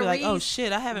up too. Kyrie's, Like, oh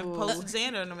shit, I haven't posted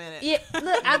Xander in a minute. Yeah,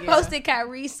 look, I posted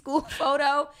Kyrie's school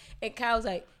photo, and Kyle was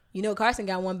like, Carson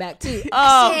got one back too.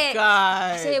 Oh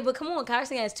God. I said, but come on,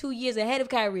 Carson has 2 years ahead of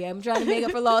Kyrie. I'm trying to make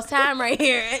up for lost time right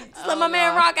here. Just let my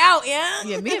man rock out, yeah.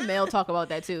 Yeah, me and Mel talk about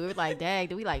that too. We're like, dang,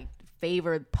 do we like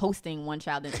favor posting one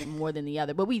child more than the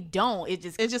other? But we don't. It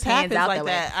just happens out like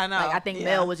way. that. I know. Like, I think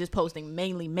Mel was just posting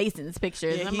mainly Mason's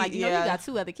pictures. Yeah, and I'm like, you got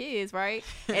 2 other kids, right?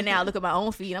 And now I look at my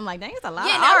own feed. I'm like, dang, it's a lot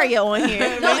of now- Aria on here.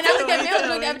 No, and I looked at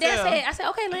Mills the other day. I said,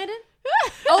 okay, Landon.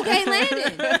 Okay,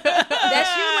 Landon.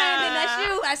 That's you, Landon. That's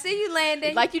you. I see you,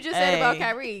 Landon. Like you just said about Hey.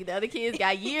 Kyrie, the other kids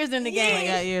got years in the game. They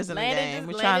got years in the game.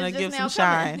 We're Landon trying to just give now some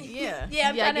coming. shine. Yeah, Yeah, I'm you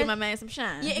gotta trying give to- my man some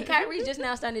shine. Yeah, and Kyrie's just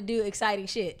now starting to do exciting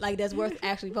shit like that's worth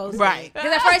actually posting. Right.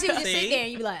 Because at first he would just See? sit there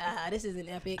and you'd be like, this isn't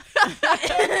epic.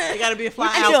 It got to be a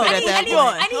fly you outfit doing? at that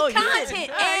I point. need Oh, you content sitting.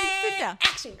 All right, sit and down.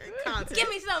 action. Content. Give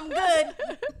me something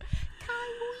good.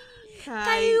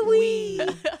 Kyrie.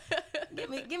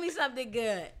 Give me something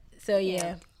good. So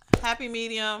yeah. Happy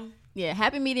medium. Yeah,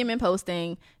 happy medium in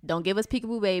posting. Don't give us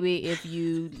peekaboo baby if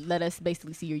you let us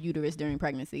basically see your uterus during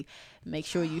pregnancy. Make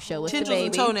sure you show us the Tendrils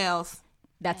and baby. toenails.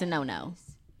 That's a no-no.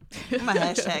 I'm gonna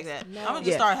hashtag that. I'm gonna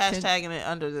just start hashtagging it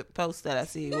under the post that I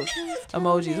see with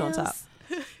emojis on top.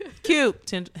 Cute.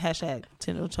 Hashtag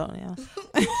tendril toenails.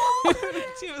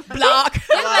 Block.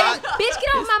 Like, bitch,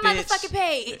 get on my This bitch. motherfucking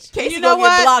page. bitch. Casey You know gonna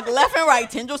what? get blocked left and right.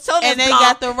 Tendrils telling us And they block.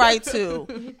 got the right to.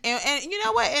 And you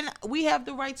know what? And we have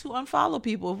the right to unfollow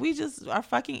people. If we just are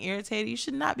fucking irritated, you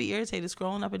should not be irritated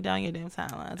scrolling up and down your damn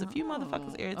timelines. If you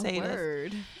motherfuckers irritate us,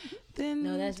 Word. then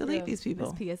No, that's delete real. these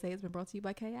people. This PSA has been brought to you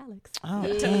by K Alex. Oh,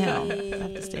 Yeah. damn. I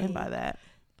have to stand by that.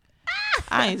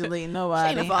 I ain't deleting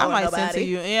nobody. She ain't I following might send to nobody.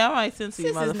 you. Yeah, I might send to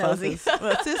you, Sis is nosy. motherfuckers.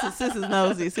 Well, sis is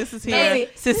nosy. Sis is here. Hey,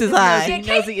 sis is I.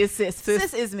 Nosy is sis.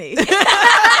 Sis is me. Sis is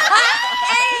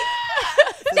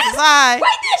I.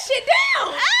 Write that shit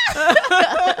down.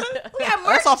 We got merch.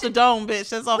 That's off the dome, bitch.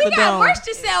 That's off We the got dome. merch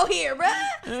to sell here,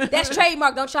 bruh. That's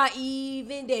trademark. Don't y'all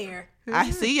even dare.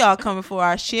 I see y'all coming for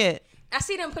our shit. I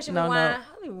see them pushing No, rewind. no.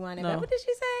 Let me rewind it No. back. What did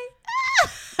she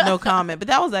say? No comment. But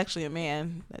that was actually a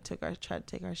man that tried to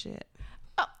take our shit.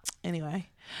 Anyway.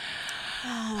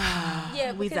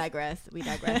 Yeah, We because- digress. We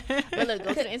digress. But look,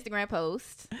 go to the Instagram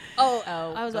post. Oh,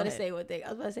 Oh, I was go about to ahead. say one thing. I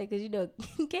was about to say because you know,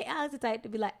 Kate Alex is the type to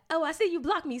be like, "Oh, I see you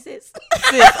block me, sis."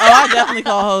 Sis, I definitely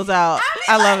call hoes out.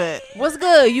 I love it. What's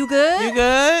good? You good? You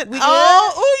good? We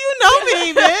Oh, ooh, you know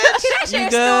me, bitch. Can I share You a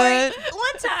good?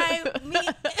 story?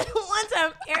 One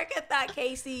time, Erica thought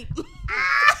Casey.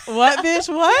 What, bitch?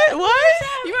 What? What?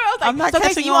 You remember I was like, I'm not so Casey,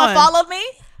 catching you on. unfollowed me?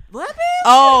 What, bitch?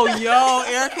 Oh, yo,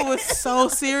 Erica was so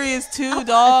serious too,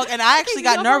 dog. And I actually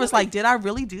got nervous. Like, did I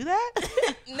really do that?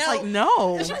 No, Like,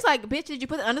 no. She was like, bitch, did you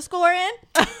put the underscore in?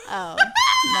 Oh, no.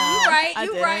 You right, I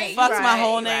you didn't. right. Fucks my Right,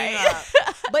 whole name right.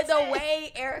 up. But the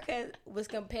way Erica was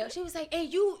compelled, she was like, "Hey,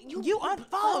 you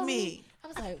unfollow me." I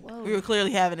was like, "Whoa." We were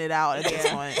clearly having it out at this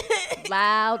point.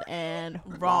 Loud and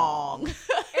wrong.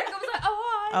 Erica was like, "Oh,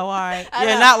 hi." Oh, all right. I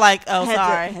Yeah, know. not like, oh, I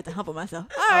sorry. had to humble myself.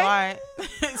 All right.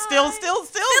 Still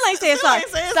Ain't saying sorry. ain't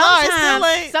saying sorry. Still Sometimes,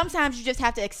 ain't. sometimes you just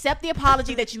have to accept the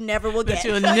apology that you never will That get.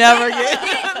 you'll never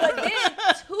get. But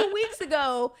then 2 weeks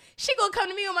ago, she gonna come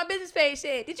to me on my business page.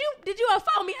 Said, "Did you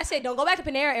unfollow me?" I said, "Don't go back to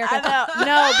Panera, Erica." I know.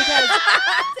 No, because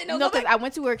I said, "Don't no, go because back." I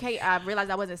went to her. I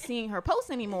realized I wasn't seeing her post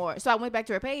anymore, so I went back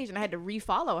to her page and I had to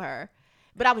refollow her.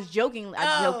 But I was joking.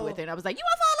 I joked with her, and I was like, "You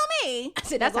unfollow me." I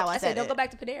said, That's "Don't go-" how I I said said, "Don't it. go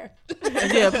back to Panera."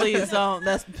 Yeah, please don't.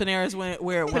 That's Panera's where it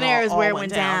went. Panera's all where it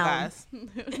went went down. guys.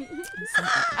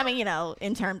 I mean,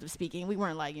 in terms of speaking, we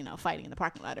weren't like fighting in the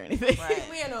parking lot or anything.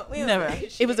 we don't Never. know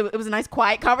shit. It was a nice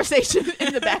quiet conversation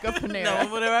in the back of Panera. No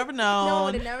one would have ever known. No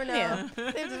one would never know. Yeah, they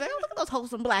were just like, "Oh, look at those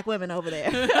wholesome black women over there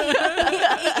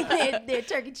Eating their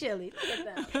turkey chili. Look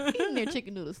at them. eating their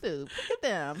chicken noodle soup. Look at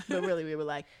them." But really, we were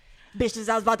like, "Bitches,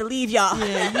 I was about to leave y'all."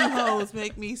 Yeah, you hoes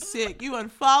make me sick. You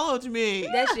unfollowed me.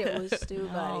 That shit was stupid.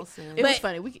 Oh, sis. It was But-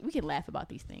 funny. We can laugh about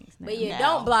these things. Now. But yeah,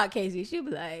 Now. don't block Casey. She'll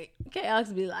be like, okay, Alex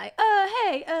will be like,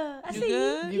 hey, I You see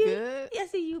good? you. You good? I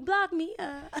see you block me.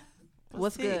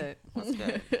 What's tea? good? What's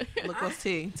good? Look, what's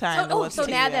tea? Time to what's So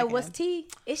tea now that again. what's tea,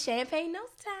 it's champagne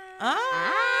notes time.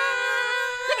 Ah.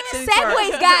 Look at Titty the twerk.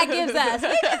 segues God gives us.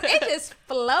 It just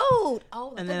flowed.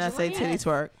 Oh, And then I say titty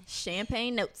twerk.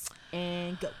 Champagne notes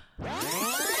and go.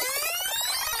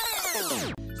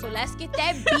 So let's get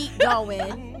that beat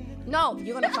going. No,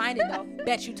 you're gonna find it though.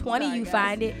 Bet you 20 you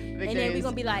find it, and then we're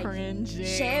gonna be like,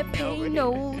 champagne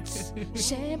notes,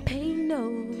 champagne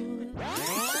notes.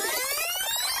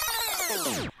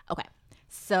 Okay,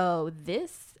 so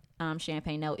this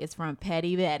champagne note is from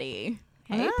Petty Betty.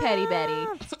 Hey, Petty Betty.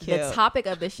 The cute. topic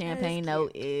of the champagne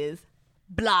note is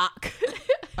block.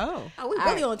 Oh. Oh, we All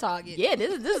really right. on target. Yeah, this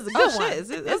is a good Oh, one. shit. Is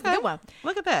it? This is a Okay. good one.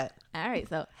 Look at that. All right,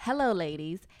 so hello,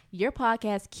 ladies. Your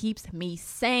podcast keeps me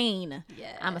sane.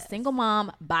 Yes. I'm a single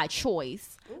mom by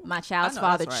choice. My child's I know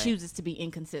that's father right. chooses to be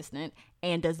inconsistent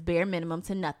and does bare minimum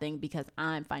to nothing because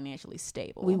I'm financially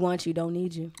stable. We want you, don't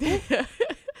need you.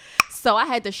 So I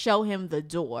had to show him the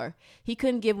door. He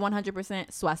couldn't give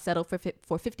 100%, so I settled for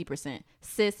 50%.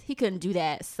 Sis, he couldn't do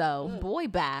that, so boy,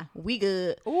 bye. We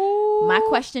good. My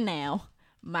question now.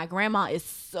 My grandma is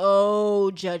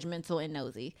so judgmental and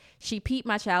nosy. She peeped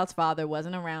my child's father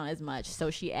wasn't around as much,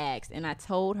 so she asked, and I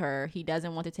told her he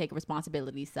doesn't want to take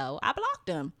responsibility, so I blocked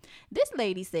him. This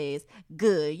lady says,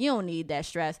 good, you don't need that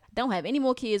stress. Don't have any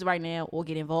more kids right now or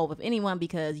get involved with anyone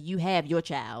because you have your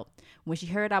child. When she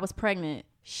heard I was pregnant,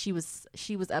 she was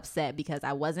upset because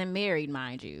I wasn't married,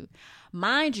 mind you.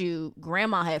 Mind you,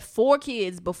 grandma had 4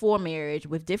 kids before marriage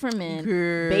with different men.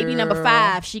 Baby number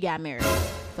 5, she got married.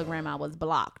 So grandma was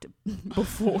blocked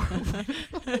before.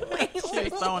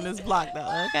 She's throwing this block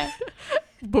though. Okay.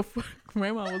 Before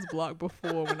grandma was blocked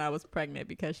before when I was pregnant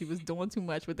because she was doing too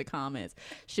much with the comments.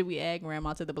 Should we add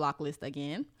grandma to the block list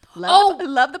again? Love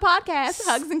the podcast.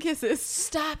 Hugs and kisses.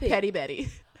 Stop it. Petty Betty.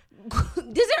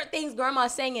 These are things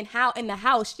grandma's saying in the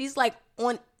house. She's like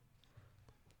on.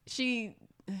 She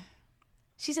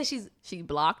She said she's.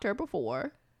 blocked her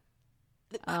before.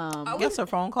 Guess her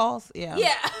phone calls. Yeah.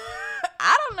 Yeah.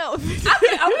 I don't know.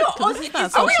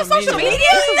 Are we on social media?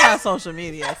 This is not social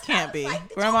media. Can't be.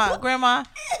 Grandma.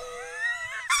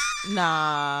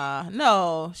 Nah,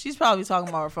 no. She's probably talking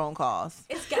about her phone calls.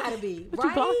 It's gotta be,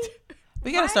 right?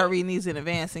 We gotta start reading these in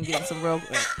advance and getting some real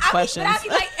questions. I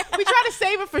mean, like, We try to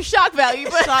save it for shock value,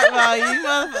 but Shock value.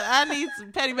 I need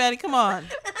some Petty Betty. Come on.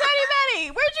 Petty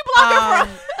Betty, where'd you block her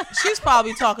from? She's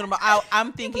probably talking about.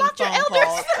 I'm thinking blocked your phone elders.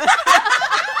 calls.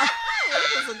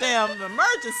 This is a damn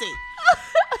emergency.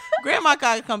 Grandma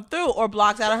gotta come through or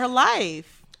blocked out of her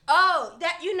life. oh,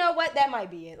 that you know what? That might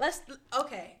be it.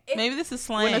 Okay. Maybe this is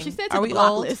slang. Well, no, she said to Are the we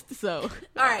block old? list, so All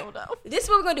right. I don't know. This is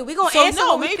what we're gonna do. We're gonna So answer no,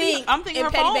 what we maybe think. I'm thinking her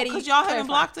and Petty phone Betty because y'all haven't clarify.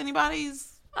 blocked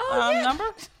anybody's yeah. number.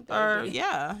 Or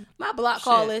yeah, My block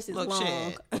call Shit. list is Look, long.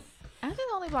 shit. I just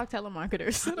only block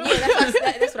telemarketers.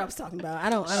 Yeah, that's what I was talking about. I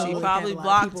don't. She really probably have a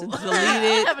lot of blocked, people. deleted. I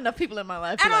don't have enough people in my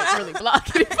life to like really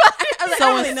block anybody.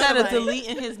 So instead of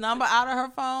deleting his number out of her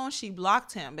phone, she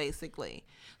blocked him basically.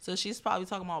 So she's probably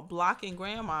talking about blocking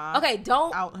grandma. Okay,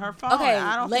 don't. Out her phone. Okay,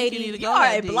 I don't lady, think you need to you go are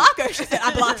that a deep. blocker. She said,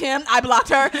 I blocked him. I blocked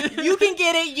her. You can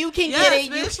get it. You can Yes,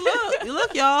 get it. bitch,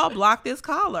 look, y'all, block this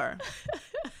caller.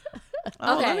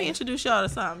 Oh, Okay. let me introduce y'all to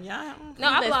something. Y'all, No,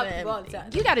 I block Listen, people all the time.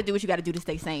 you got to do what you got to do to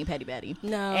stay sane, Petty Betty.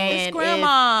 No. And it's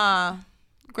grandma.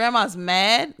 Grandma's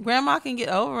mad. Grandma can get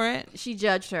over it. if she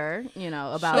judged her,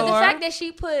 about But the Sure. fact that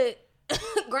she put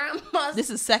grandma's.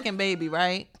 This is second baby,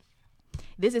 right?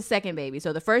 This is second baby.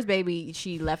 So the first baby,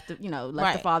 she left the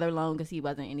Right. father alone because he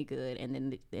wasn't any good,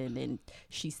 and then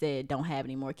she said don't have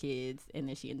any more kids, and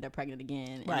then she ended up pregnant again,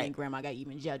 and then Right. grandma got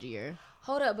even judgier.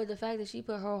 Hold up, but the fact that she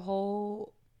put her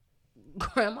whole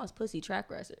grandma's pussy track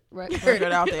record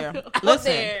Out there.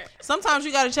 Listen, there. sometimes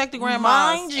you got to check the grandmas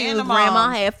Mind and you, the grandma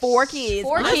moms. had 4 kids.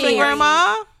 Four Listen, kids.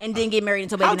 grandma, and didn't get married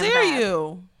until baby how number dare 5.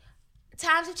 you?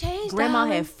 Times have changed. Grandma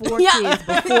darling. had 4 Yeah. kids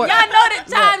before. Y'all know that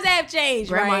times have changed,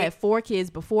 Grandma right? had 4 kids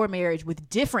before marriage with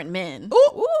different men.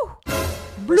 Ooh.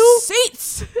 Blue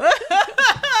seats.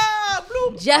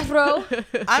 Jethro.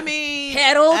 I mean,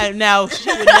 Pedal. and now she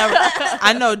would never.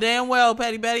 I know damn well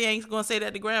Petty Betty ain't gonna say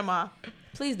that to grandma.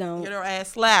 Please don't. Get her ass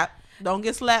slapped. Don't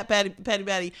get slapped, Petty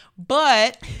Betty.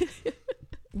 But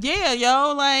yeah,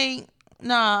 yo, like,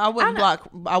 nah, I wouldn't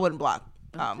block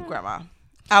grandma.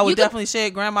 I would definitely say,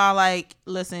 grandma, like,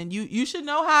 listen, you should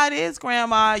know how it is,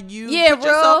 grandma. You Yeah, put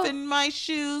yourself bro. in my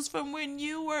shoes from when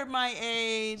you were my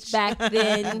age. Back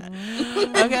then.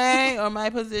 Okay, or my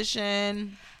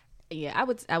position. Yeah,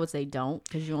 I would say don't,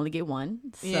 because you only get 1.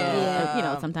 So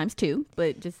Yeah. sometimes 2,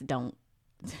 but just don't.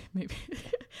 Maybe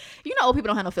old people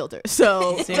don't have no filter,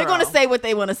 so they're Zero. gonna say what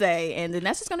they want to say, and then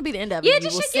that's just gonna be the end of it. Yeah, You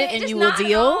just will shake sit it. and Just you will not at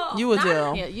deal. all. You will Not-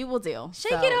 deal. Yeah, you will deal.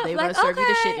 Shake So it up. They're Like, gonna serve you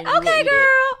the shit, and you will okay, eat it.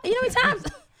 girl. You know how many times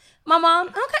my mom,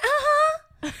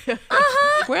 okay,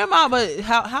 Grandma, but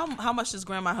how much does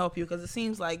grandma help you? Because it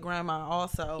seems like grandma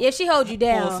also Yeah, she holds you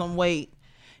down. pull some weight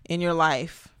in your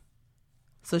life.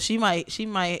 So she might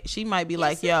be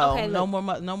like, see, yo, okay, no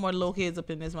look. more little kids up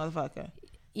in this motherfucker.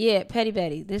 Yeah, Petty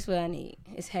Betty. This is what I need.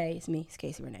 It's Harry. It's me. It's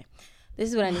Casey Renee. This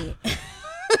is what I need.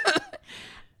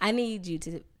 I need you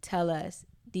to tell us,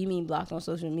 do you mean blocked on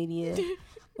social media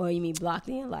or you mean blocked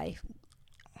in your life?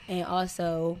 And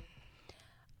also,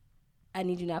 I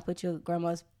need you not put your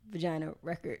grandma's vagina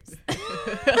records.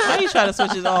 Why you try to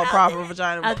switch it all proper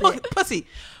vagina? I did. Pussy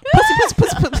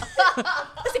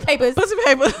Papers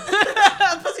paper.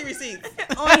 Pussy receipts.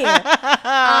 on here.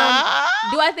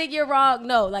 Do I think you're wrong?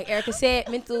 No. Like Erica said,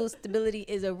 mental stability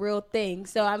is a real thing.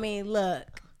 So, I mean,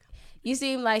 look, you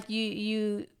seem like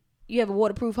you have a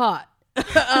waterproof heart. So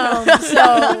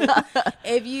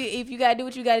if you gotta do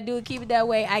what you gotta do and keep it that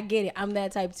way, I get it. I'm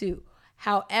that type too.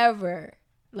 However,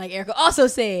 like Erica also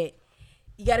said,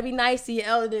 you gotta be nice to your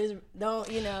elders. Don't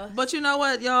But you know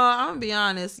what, y'all? I'm gonna be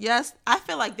honest. Yes, I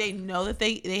feel like they know that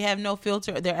they have no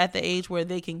filter. They're at the age where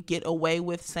they can get away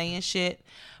with saying shit.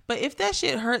 But if that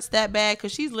shit hurts that bad,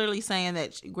 because she's literally saying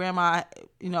that grandma,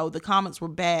 the comments were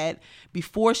bad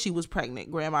before she was pregnant.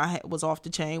 Grandma was off the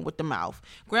chain with the mouth.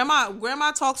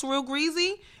 Grandma talks real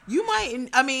greasy. You might,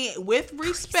 I mean, with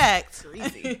respect,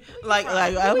 like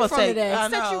I'm gonna say, I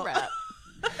know.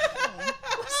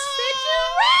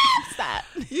 Stop.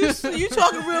 You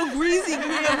talking real greasy,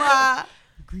 grandma.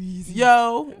 Greasy.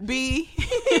 Yo, B.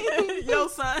 Yo,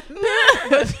 son.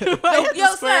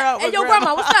 yo son, and yo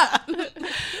grandma, what's up?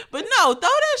 But no, throw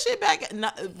that shit back.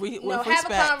 With have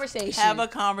respect. a conversation. Have a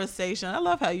conversation. I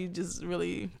love how you just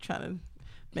really trying to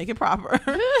make it proper.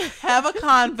 Have a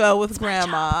convo with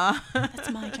grandma. That's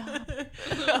my job.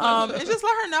 And just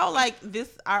let her know, like, this,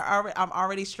 I'm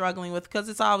already struggling with, because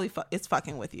it's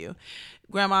fucking with you.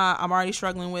 Grandma, I'm already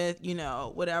struggling with,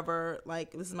 whatever.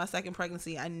 Like, this is my second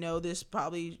pregnancy. I know this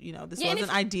probably, this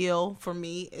wasn't ideal for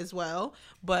me as well,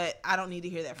 but I don't need to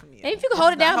hear that from you. And if you can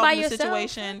hold it down by yourself.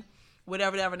 Situation,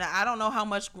 whatever. Now, I don't know how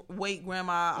much weight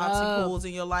grandma obviously pulls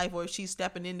in your life, or if she's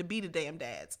stepping in to be the damn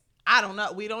dads. I don't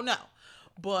know. We don't know.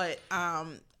 But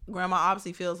grandma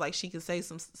obviously feels like she can say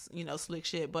some, slick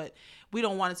shit, but we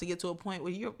don't want it to get to a point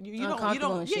where you're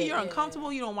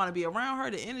uncomfortable. You don't want to be around her.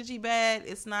 The energy bad.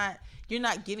 You're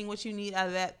not getting what you need out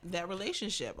of that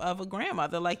relationship of a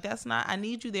grandmother. Like, that's not. I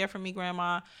need you there for me,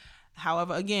 grandma.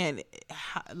 However, again,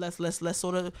 let's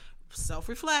sort of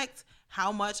self-reflect.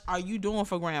 How much are you doing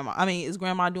for grandma? I mean, is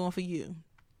grandma doing for you?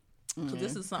 So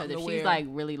this is something if she's like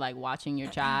really like watching your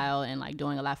child and like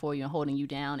doing a lot for you and holding you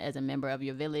down as a member of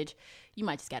your village, you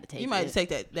might just got to take. You might take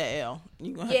that L.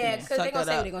 Because they're gonna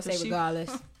say what they're gonna say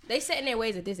regardless. They set in their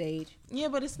ways at this age. Yeah,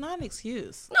 but it's not an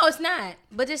excuse. No, it's not.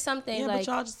 But it's something. Yeah, like,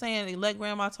 but y'all just saying let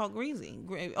grandma talk greasy.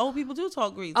 Old people do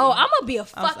talk greasy. Oh, I'm gonna be a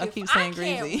fucking. I keep saying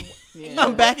greasy. Yeah.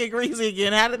 I'm back at greasy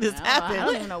again. How did this happen? I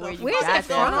don't even know where you Where's got that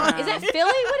from. Is that Philly?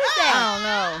 What is that? I don't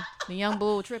know. The young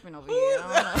bull tripping over here.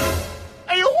 I don't know.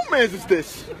 Hey, yo, who man's is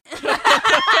this?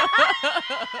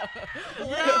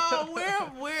 Yo,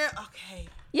 we're okay.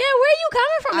 Yeah, where are you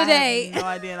coming from today? I have no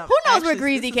idea. Who knows where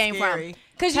greasy came from?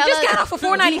 Because you just got off for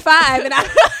 $4.95, and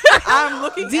I'm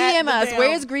looking. DM at us.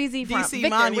 Where's greasy from? DC Victor,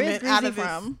 monument where's greasy out of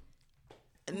from?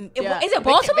 Yeah. Is it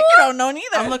Baltimore? Victor don't know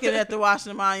neither. I'm looking at the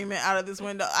Washington Monument out of this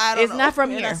window. I don't know. It's not from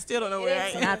here. I still don't know where I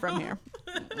am. It's not from here.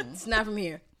 It's not from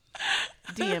here.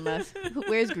 DM us.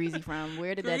 Where's greasy from?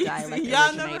 Where did that dialect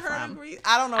Y'all never originate heard from? of greasy?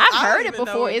 I don't know. I've I heard don't it even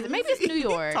before. know. Maybe it's New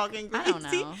York. Talking greasy. I don't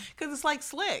know. Because it's like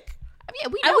slick. Yeah,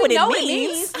 we We know know what it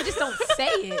means. We just don't say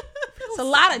it. It's a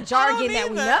lot of jargon that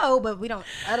we know, but we don't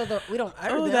utter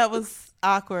Oh, them. that was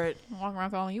awkward. Walking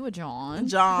around calling you a John.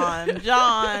 It's John.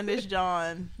 Or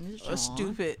John.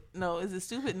 stupid. No, is it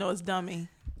stupid? No, it's dummy.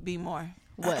 Be more.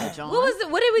 What, John? What was it?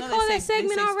 What did we No, call they that say-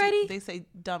 segment they say already? They say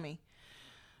dummy.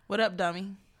 What up,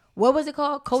 dummy? What was it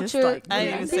called? Culture. like- I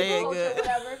didn't even say it good.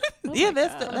 Whatever. Yeah,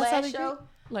 that's how Last they show.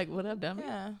 Like, what up, dummy?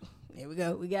 Yeah. There we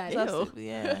go. We got it. Ew.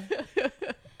 Yeah.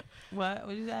 What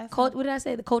did you guys? What did I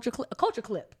say? The culture clip. A culture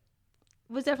clip.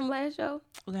 Was that from last show?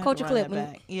 Culture clip.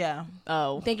 Yeah.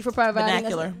 Oh. Thank you for providing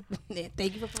Vernacular. Yeah,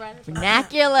 thank you for providing us.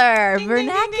 Vernacular. Ding, ding, ding, ding,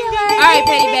 Vernacular. ding. All right,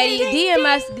 Petty Betty, DM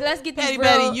us. Let's get this Petty real.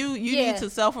 Betty, you Yeah. need to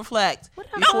self-reflect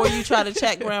before you try to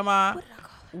check grandma.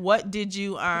 What did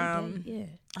you Yeah.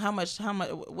 how much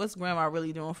what's grandma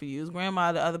really doing for you? Is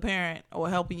grandma the other parent or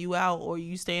helping you out, or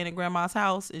you staying in grandma's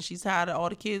house and she's tired of all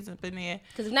the kids up in there?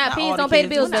 Because if not, all peas the don't pay the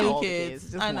kids, bills, it's baby. two all the kids.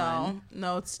 kids, just I know. one.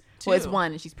 No, it's two. Well, it's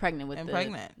one, and she's pregnant with And the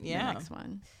pregnant, yeah. the next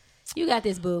one. You got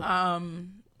this, boo.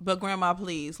 But grandma,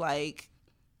 please, like,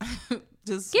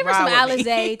 just Give her some ride with me.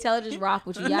 Alizé. Tell her just rock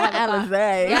with you. Y'all have,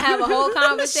 Alizé. y'all have a whole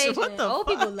conversation. What the Old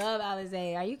fuck? people love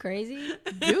Alizé. Are you crazy?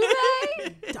 Do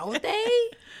they? Don't they?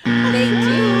 They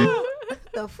do.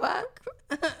 The fuck?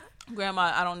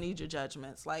 Grandma, I don't need your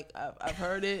judgments. Like, I've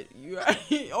heard it.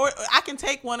 Or I can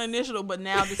take one initial, but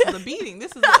now this is a beating.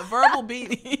 This is a verbal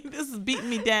beating. This is beating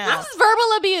me down. This is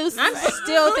verbal abuse. I'm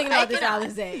still thinking about this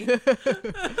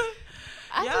Alizé.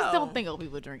 I just Yo. don't think old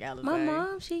people drink Alizé. My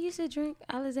mom, she used to drink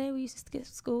Alizé. We used to skip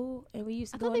school, and we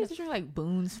used to I go. thought they in used to drink like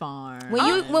Boone's Farm.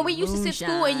 when we used to skip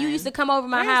school and you used to come over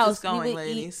my Where's house, this going, we would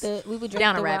ladies? we would drink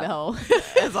down the a rabbit wild- hole.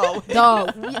 As always.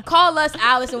 Dog, call us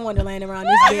Alice in Wonderland around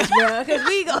this bitch, bro, because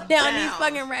we go down these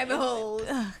fucking rabbit holes.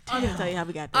 I'm gonna tell you how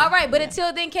we got there. All right, but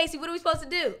until then, Casey, what are we supposed to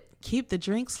do? Keep the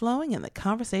drinks flowing and the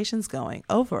conversations going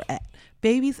over at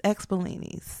Baby's Ex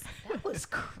Bellini's. That was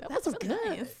That was good.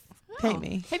 Nice. Pay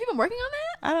me. Have you been working on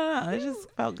that? I don't know. It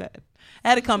just felt good. I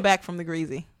had to come back from the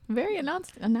greasy. Very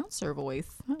announcer voice.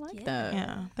 I like that.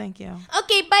 Yeah. Thank you.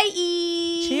 Okay, bye.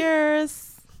 Cheers.